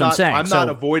 That's what I'm saying. I'm not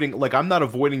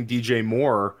avoiding DJ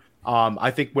Moore. I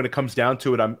think when it comes down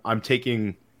to it, I'm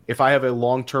taking, if I have a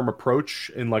long-term approach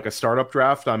in like a startup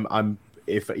draft,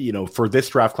 for this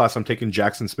draft class, I'm taking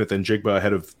Jackson Smith and Jigba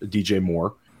ahead of DJ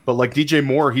Moore. But like DJ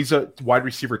Moore, he's a wide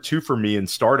receiver 2 for me in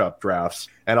startup drafts.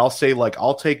 And I'll say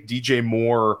I'll take DJ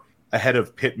Moore ahead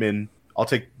of Pittman. I'll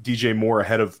take DJ Moore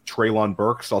ahead of Treylon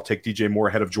Burks. I'll take DJ Moore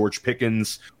ahead of George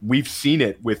Pickens. We've seen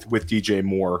it with DJ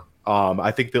Moore.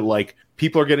 I think that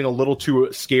people are getting a little too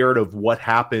scared of what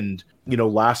happened,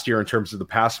 last year in terms of the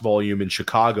pass volume in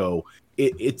Chicago.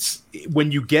 It's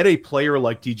when you get a player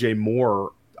like DJ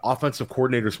Moore, offensive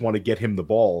coordinators want to get him the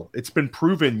ball. It's been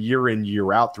proven year in,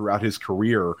 year out throughout his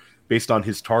career based on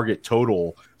his target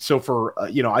total. So for,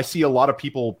 I see a lot of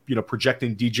people,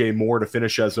 projecting DJ Moore to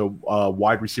finish as a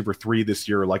wide receiver 3 this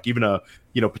year, like even a,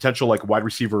 potential like wide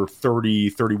receiver 30,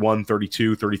 31,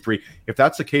 32, 33. If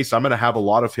that's the case, I'm going to have a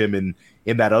lot of him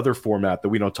in that other format that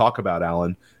we don't talk about,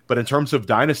 Alan. But in terms of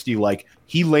Dynasty,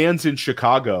 he lands in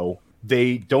Chicago.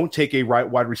 They don't take a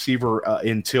wide receiver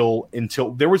until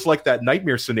there was that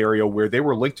nightmare scenario where they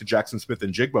were linked to Jackson Smith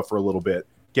and Jigba for a little bit.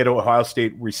 Get an Ohio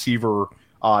State receiver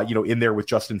in there with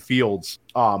Justin Fields.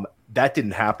 That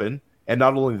didn't happen. And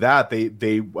not only that,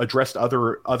 they addressed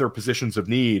other positions of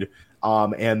need,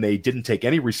 and they didn't take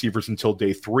any receivers until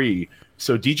day 3.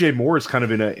 So DJ Moore is kind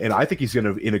of and I think he's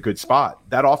in a good spot.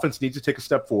 That offense needs to take a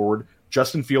step forward.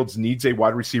 Justin Fields needs a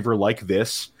wide receiver like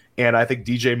this, and I think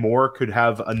DJ Moore could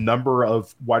have a number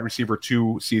of wide receiver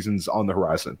 2 seasons on the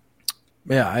horizon.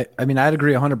 Yeah, I mean, I'd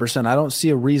agree 100%. I don't see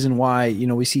a reason why,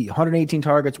 we see 118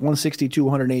 targets, 162,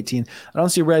 118. I don't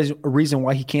see a reason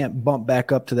why he can't bump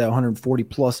back up to that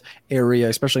 140-plus area,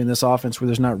 especially in this offense where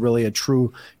there's not really a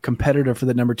true competitor for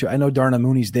the number 2. I know Darnell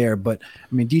Mooney's there, but,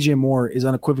 I mean, DJ Moore is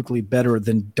unequivocally better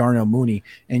than Darnell Mooney.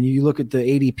 And you look at the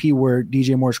ADP where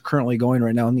DJ Moore is currently going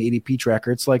right now in the ADP tracker,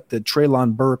 it's like the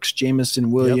Treylon Burks, Jamison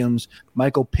Williams,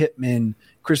 Michael Pittman,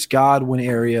 Chris Godwin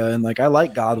area, and I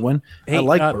like Godwin. Hey, I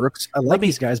like Burks. I like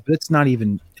these guys, but it's not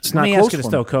close. Let me ask you this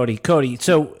though, Cody.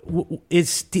 So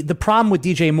is the problem with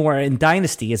DJ Moore in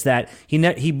Dynasty is that he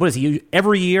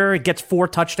every year gets 4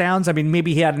 touchdowns? I mean,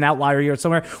 maybe he had an outlier year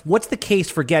somewhere. What's the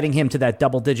case for getting him to that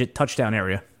double-digit touchdown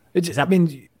area?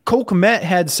 Cole Kmet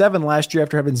had 7 last year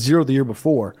after having 0 the year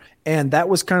before. And that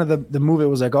was kind of the move. It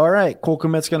was like, all right, Cole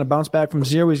Kmet's going to bounce back from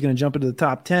 0. He's going to jump into the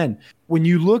top 10. When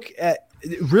you look at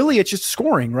really, it's just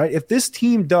scoring, right? If this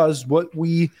team does what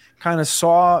we kind of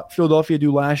saw Philadelphia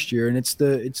do last year, and it's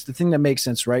the thing that makes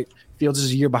sense, right? Fields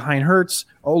is a year behind Hurts.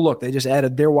 Oh, look, they just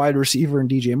added their wide receiver in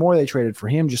DJ Moore. They traded for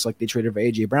him just like they traded for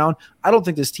A.J. Brown. I don't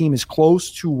think this team is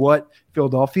close to what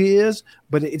Philadelphia is,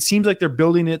 but it seems like they're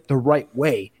building it the right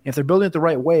way. And if they're building it the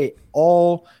right way,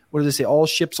 all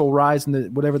ships will rise,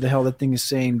 and whatever the hell that thing is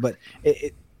saying. But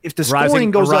if the scoring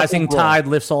goes up, rising tide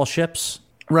lifts all ships.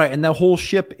 Right, and that whole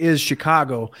ship is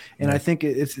Chicago, and I think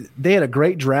they had a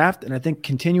great draft, and I think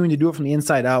continuing to do it from the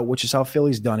inside out, which is how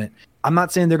Philly's done it. I'm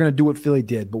not saying they're going to do what Philly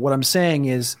did, but what I'm saying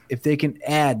is if they can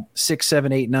add 6,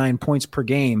 7, 8, 9 points per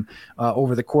game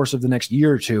over the course of the next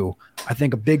year or two, I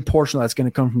think a big portion of that's going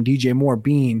to come from DJ Moore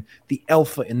being the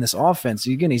alpha in this offense.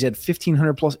 Again, he's had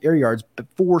 1,500-plus air yards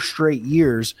 4 straight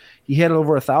years. He had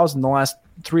over 1,000 the last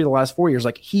 4 years.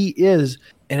 He is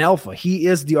an alpha. He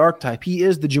is the archetype. He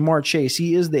is the Jamar Chase.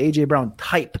 He is the A.J. Brown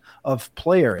type of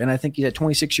player. And I think he's at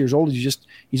 26 years old.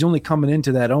 He's only coming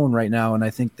into that own right now. And I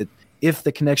think that if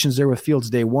the connection's there with Fields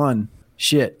day one,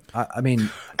 shit. I mean,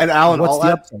 and Alan,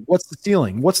 what's the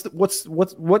ceiling?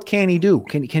 What can he do?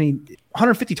 Can he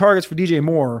 150 targets for DJ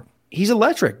Moore? He's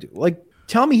electric.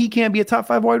 Tell me he can't be a top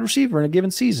 5 wide receiver in a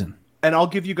given season. And I'll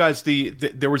give you guys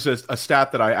there was a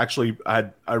stat that I actually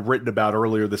had written about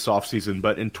earlier this offseason,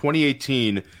 but in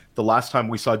 2018, the last time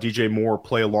we saw DJ Moore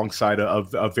play alongside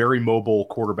a very mobile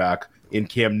quarterback in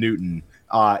Cam Newton,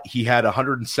 he had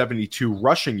 172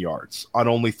 rushing yards on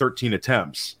only 13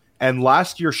 attempts. And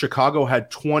last year, Chicago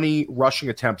had 20 rushing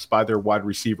attempts by their wide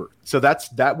receiver. So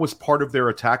that was part of their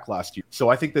attack last year. So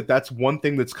I think that's one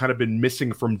thing that's kind of been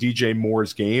missing from DJ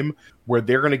Moore's game, where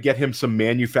they're going to get him some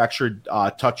manufactured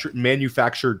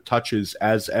touches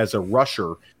as a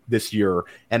rusher this year.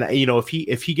 And if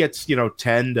he gets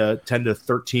 10 to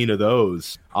 13 of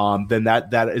those, then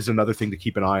that is another thing to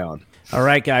keep an eye on. All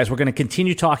right, guys, we're going to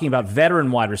continue talking about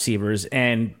veteran wide receivers,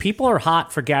 and people are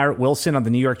hot for Garrett Wilson on the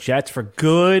New York Jets for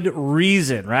good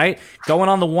reason, right? Going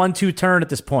on the 1-2 turn at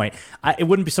this point. It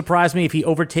wouldn't surprise me if he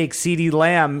overtakes CeeDee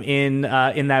Lamb in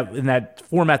that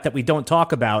format that we don't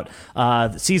talk about,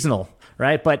 seasonal.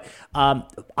 Right, but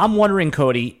I'm wondering,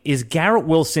 Cody, is Garrett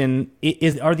Wilson?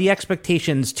 Are the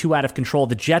expectations too out of control?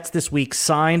 The Jets this week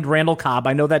signed Randall Cobb.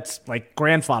 I know that's like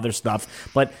grandfather stuff,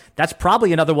 but that's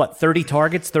probably another 30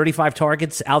 targets, 35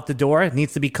 targets out the door. It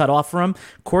needs to be cut off for him.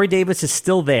 Corey Davis is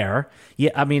still there.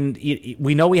 Yeah, I mean,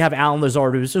 we know we have Alan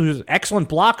Lazard, who's an excellent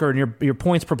blocker in your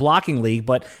points per blocking league,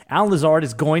 but Alan Lazard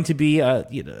is going to be a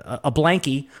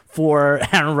blankie for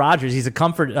Aaron Rodgers. He's a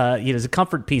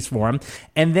comfort piece for him,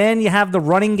 and then you have the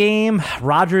running game.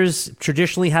 Rodgers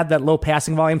traditionally had that low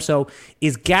passing volume. So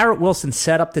is Garrett Wilson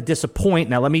set up to disappoint?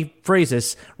 Now, let me phrase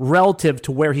this relative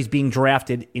to where he's being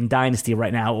drafted in Dynasty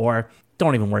right now, or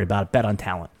don't even worry about it. Bet on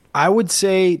talent. I would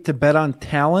say to bet on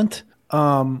talent.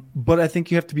 But I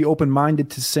think you have to be open-minded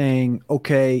to saying,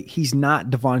 okay, he's not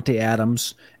Devontae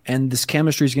Adams, and this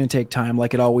chemistry is going to take time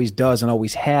like it always does and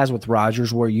always has with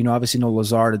Rodgers, where obviously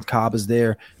Lazard and Cobb is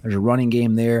there. There's a running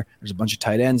game there. There's a bunch of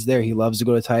tight ends there. He loves to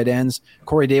go to tight ends.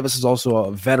 Corey Davis is also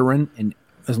a veteran, and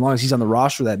as long as he's on the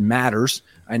roster, that matters.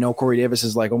 I know Corey Davis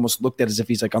is like almost looked at as if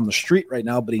he's like on the street right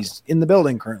now, but he's in the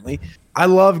building currently. I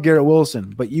love Garrett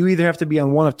Wilson, but you either have to be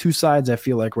on one of two sides, I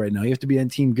feel like right now. You have to be on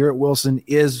team Garrett Wilson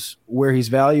is where he's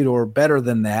valued or better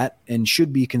than that and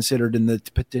should be considered in the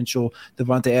potential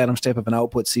Devontae Adams type of an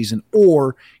output season.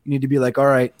 Or you need to be like, all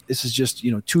right, this is just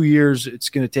 2 years. It's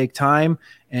going to take time.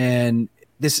 And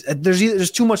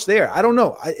there's too much there. I don't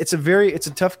know. It's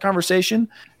a tough conversation.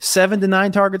 7 to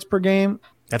 9 targets per game.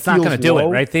 That's not going to do it,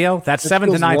 right, Theo? That 7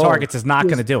 to 9 targets is not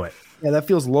going to do it. Yeah, that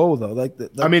feels low though.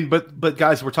 But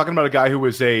guys, we're talking about a guy who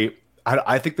was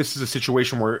I think this is a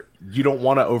situation where you don't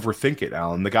want to overthink it,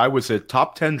 Alan. The guy was a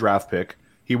top 10 draft pick.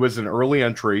 He was an early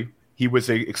entry. He was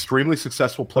an extremely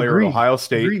successful player at Ohio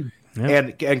State.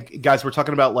 Yep. And guys, we're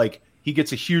talking about like he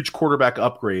gets a huge quarterback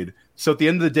upgrade. So at the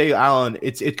end of the day, Alan,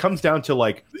 it comes down to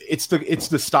like it's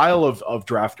the style of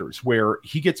drafters where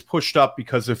he gets pushed up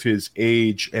because of his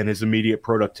age and his immediate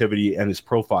productivity and his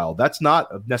profile. That's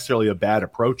not necessarily a bad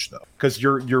approach though, because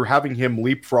you're having him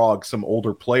leapfrog some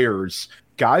older players.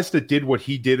 Guys that did what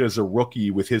he did as a rookie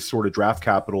with his sort of draft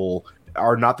capital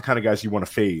are not the kind of guys you want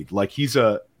to fade. Like he's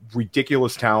a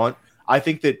ridiculous talent. I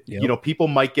think that people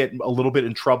might get a little bit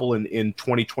in trouble in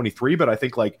 2023, but I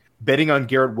think like betting on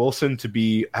Garrett Wilson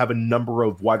to have a number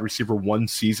of wide receiver 1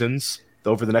 seasons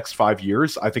over the next 5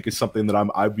 years, I think is something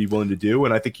that I'd be willing to do.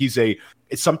 And I think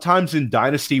sometimes in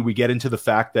Dynasty we get into the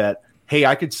fact that, hey,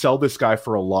 I could sell this guy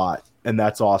for a lot and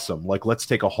that's awesome. Like let's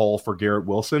take a haul for Garrett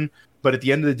Wilson. But at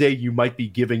the end of the day, you might be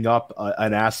giving up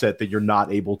an asset that you're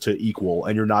not able to equal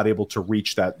and you're not able to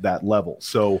reach that level.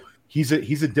 So he's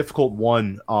a difficult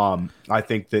one. I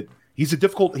think that he's a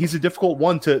difficult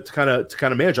one to kind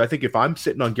of manage. I think if I'm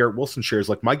sitting on Garrett Wilson shares,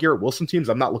 like my Garrett Wilson teams,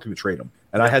 I'm not looking to trade him.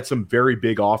 And I had some very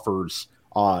big offers,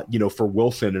 for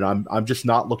Wilson, and I'm just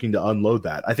not looking to unload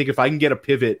that. I think if I can get a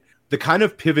pivot, the kind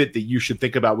of pivot that you should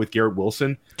think about with Garrett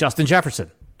Wilson, Justin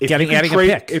Jefferson. Adding a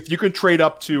pick. If you can trade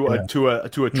up to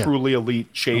a truly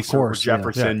elite Chase or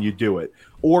Jefferson, you do it.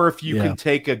 Or if you can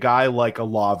take a guy like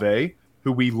Olave,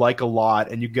 who we like a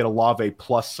lot, and you get Olave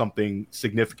plus something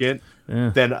significant,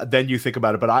 then you think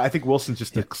about it. But I think Wilson's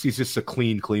he's just a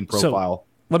clean profile. So,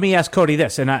 let me ask Cody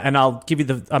this, and I'll give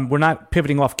you we're not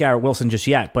pivoting off Garrett Wilson just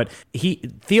yet, but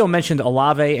Theo mentioned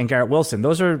Olave and Garrett Wilson.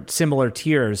 Those are similar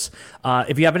tiers.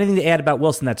 If you have anything to add about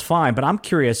Wilson, that's fine. But I'm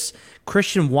curious,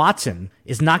 Christian Watson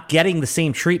is not getting the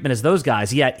same treatment as those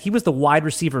guys, yet he was the wide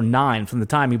receiver 9 from the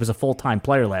time he was a full-time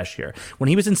player last year. When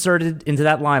he was inserted into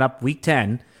that lineup week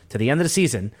 10 to the end of the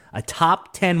season, a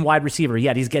top 10 wide receiver,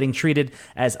 yet he's getting treated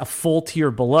as a full tier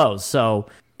below. So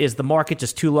is the market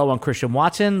just too low on Christian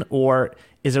Watson, or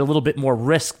is there a little bit more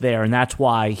risk there, and that's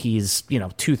why he's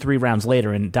 2-3 rounds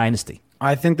later in Dynasty?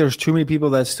 I think there's too many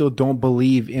people that still don't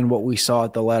believe in what we saw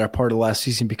at the latter part of last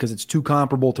season because it's too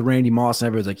comparable to Randy Moss, and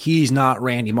everyone's like, he's not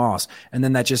Randy Moss. And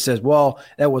then that just says, well,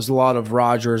 that was a lot of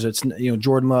Rodgers. It's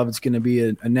Jordan Love. It's going to be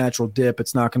a natural dip.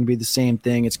 It's not going to be the same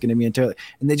thing. It's going to be entirely.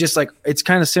 And they just it's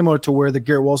kind of similar to where the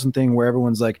Garrett Wilson thing, where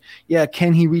everyone's like, yeah,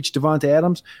 can he reach Devontae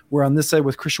Adams? Where on this side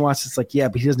with Christian Watson, it's like, yeah,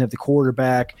 but he doesn't have the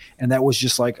quarterback, and that was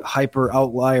just like hyper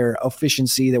outlier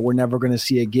efficiency that we're never going to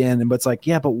see again. But it's like,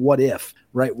 yeah, but what if?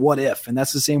 Right? What if? And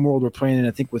that's the same world we're playing in,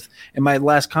 I think, and my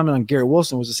last comment on Garrett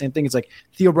Wilson was the same thing. It's like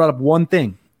Theo brought up one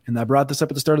thing, and I brought this up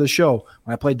at the start of the show.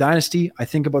 When I play Dynasty, I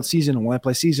think about seasonal. When I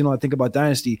play seasonal, I think about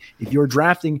Dynasty. If you're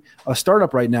drafting a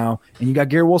startup right now and you got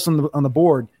Garrett Wilson on the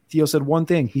board, Theo said one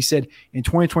thing. He said, in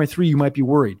 2023, you might be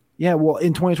worried. Yeah, well,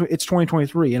 in 2020, it's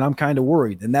 2023, and I'm kind of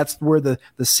worried. And that's where the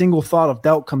single thought of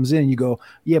doubt comes in. You go,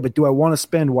 yeah, but do I want to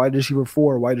spend wide receiver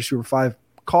 4, wide receiver 5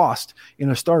 cost in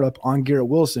a startup on Garrett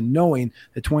Wilson, knowing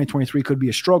that 2023 could be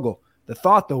a struggle? The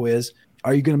thought, though, is,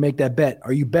 are you going to make that bet?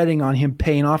 Are you betting on him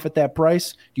paying off at that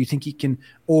price? Do you think he can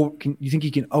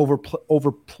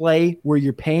overplay where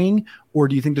you're paying, or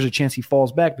do you think there's a chance he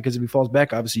falls back? Because if he falls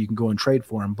back, obviously you can go and trade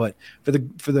for him. But for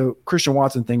the Christian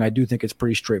Watson thing, I do think it's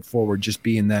pretty straightforward, just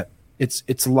being that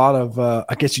it's a lot of,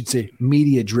 I guess you'd say,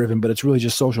 media driven, but it's really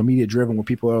just social media driven, where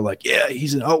people are like, yeah,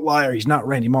 he's an outlier, he's not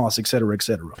Randy Moss, et cetera, et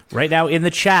cetera. Right now in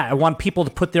the chat, I want people to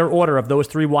put their order of those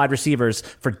 3 wide receivers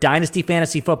for Dynasty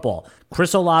Fantasy Football: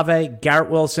 Chris Olave,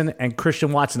 Garrett Wilson, and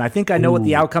Christian Watson. I think I know what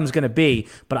the outcome's going to be,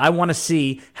 but I want to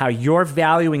see how you're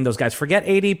valuing those guys. Forget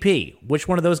ADP. Which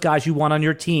one of those guys you want on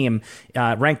your team?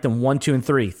 Rank them 1, 2, and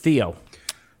 3. Theo.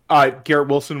 Garrett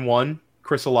Wilson 1.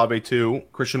 Chris Olave 2,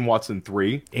 Christian Watson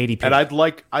 3, ADP. And I'd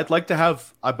like to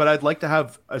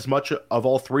have as much of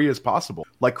all 3 as possible.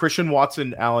 Like Christian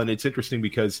Watson, Alan, it's interesting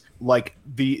because like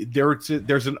there's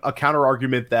a counter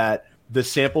argument that the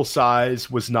sample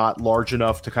size was not large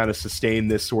enough to kind of sustain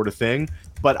this sort of thing.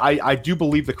 But I do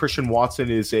believe that Christian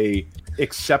Watson is a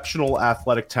exceptional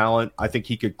athletic talent. I think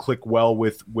he could click well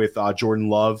with Jordan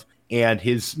Love, and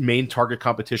his main target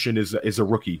competition is a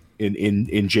rookie in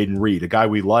Jaden Reed, a guy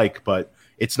we like, but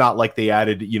it's not like they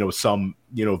added, some,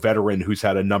 veteran who's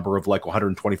had a number of like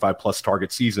 125 plus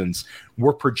target seasons.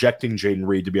 We're projecting Jaden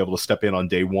Reed to be able to step in on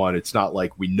day one. It's not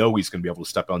like we know he's going to be able to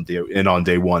step in on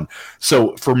day one.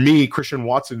 So for me, Christian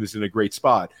Watson is in a great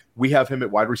spot. We have him at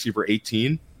wide receiver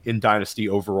 18 in Dynasty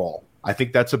overall. I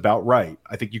think that's about right.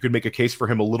 I think you could make a case for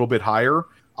him a little bit higher,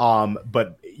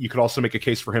 but you could also make a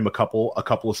case for him a couple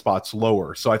of spots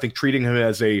lower. So I think treating him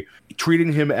as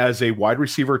a wide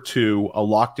receiver 2, a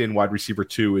locked in wide receiver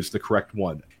 2 is the correct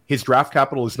one. His draft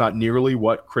capital is not nearly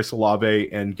what Chris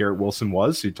Olave and Garrett Wilson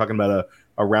was. So you're talking about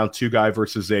a round 2 guy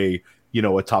versus a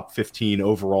top 15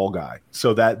 overall guy.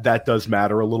 So that does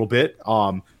matter a little bit.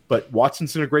 But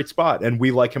Watson's in a great spot, and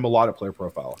we like him a lot at Player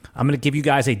Profile. I'm going to give you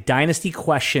guys a Dynasty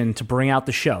question to bring out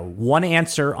the show. One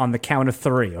answer on the count of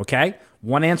 3, okay?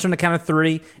 One answer on the count of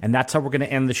 3, and that's how we're going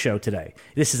to end the show today.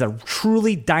 This is a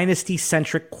truly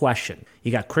Dynasty-centric question.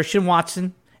 You got Christian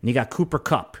Watson, and you got Cooper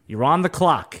Kupp. You're on the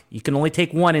clock. You can only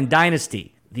take one in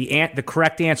Dynasty. The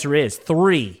correct answer is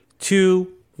 3,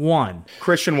 2, 1.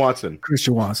 Christian Watson.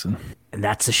 Christian Watson. And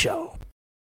that's the show.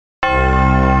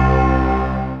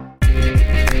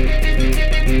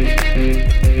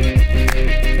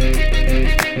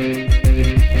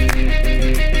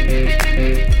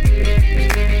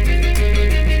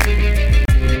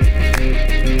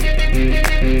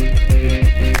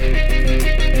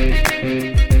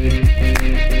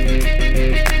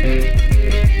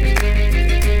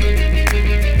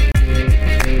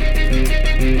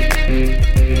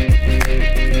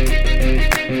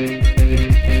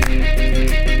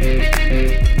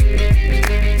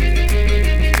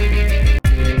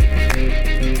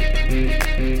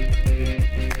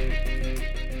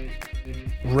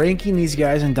 Ranking these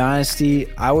guys in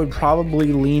Dynasty, I would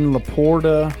probably lean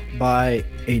Laporta by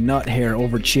a nut hair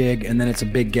over Chig, and then it's a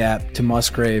big gap to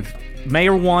Musgrave.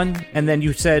 Mayer 1, and then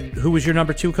you said, who was your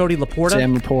number 2, Cody? Laporta?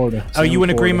 Sam Laporta. Are you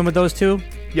in agreement with those two?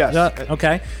 Yes.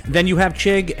 Okay. Then you have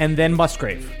Chig, and then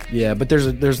Musgrave. Yeah, but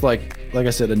there's like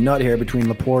I said, a nut hair between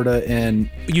Laporta and...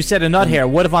 You said a nut hair.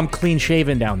 What if I'm clean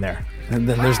shaven down there? And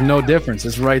then there's no difference.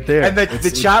 It's right there. And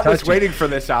the chat was waiting for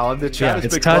this, Alan. The chat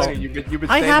has been calling. You've been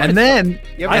saying and then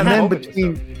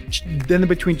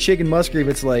between Chig and Musgrave,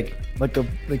 it's like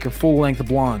a full length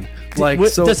blonde.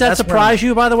 Does that surprise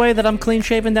you, by the way, that I'm clean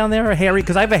shaven down there or hairy?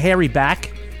 Because I have a hairy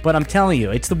back. But I'm telling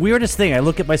you, it's the weirdest thing. I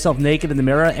look at myself naked in the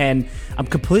mirror, and I'm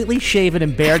completely shaven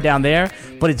and bare down there,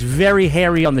 but it's very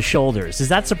hairy on the shoulders. Does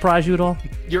that surprise you at all?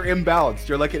 You're imbalanced.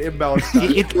 You're like an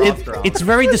imbalanced It's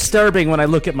very disturbing when I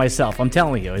look at myself. I'm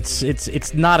telling you,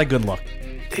 it's not a good look.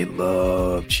 They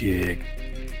love Chig.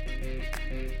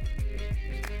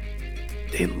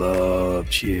 They love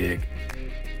Chig.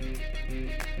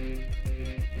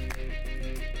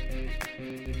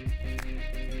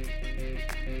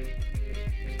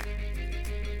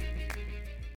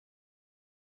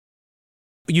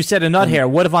 You said a nut hair.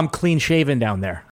 What if I'm clean shaven down there?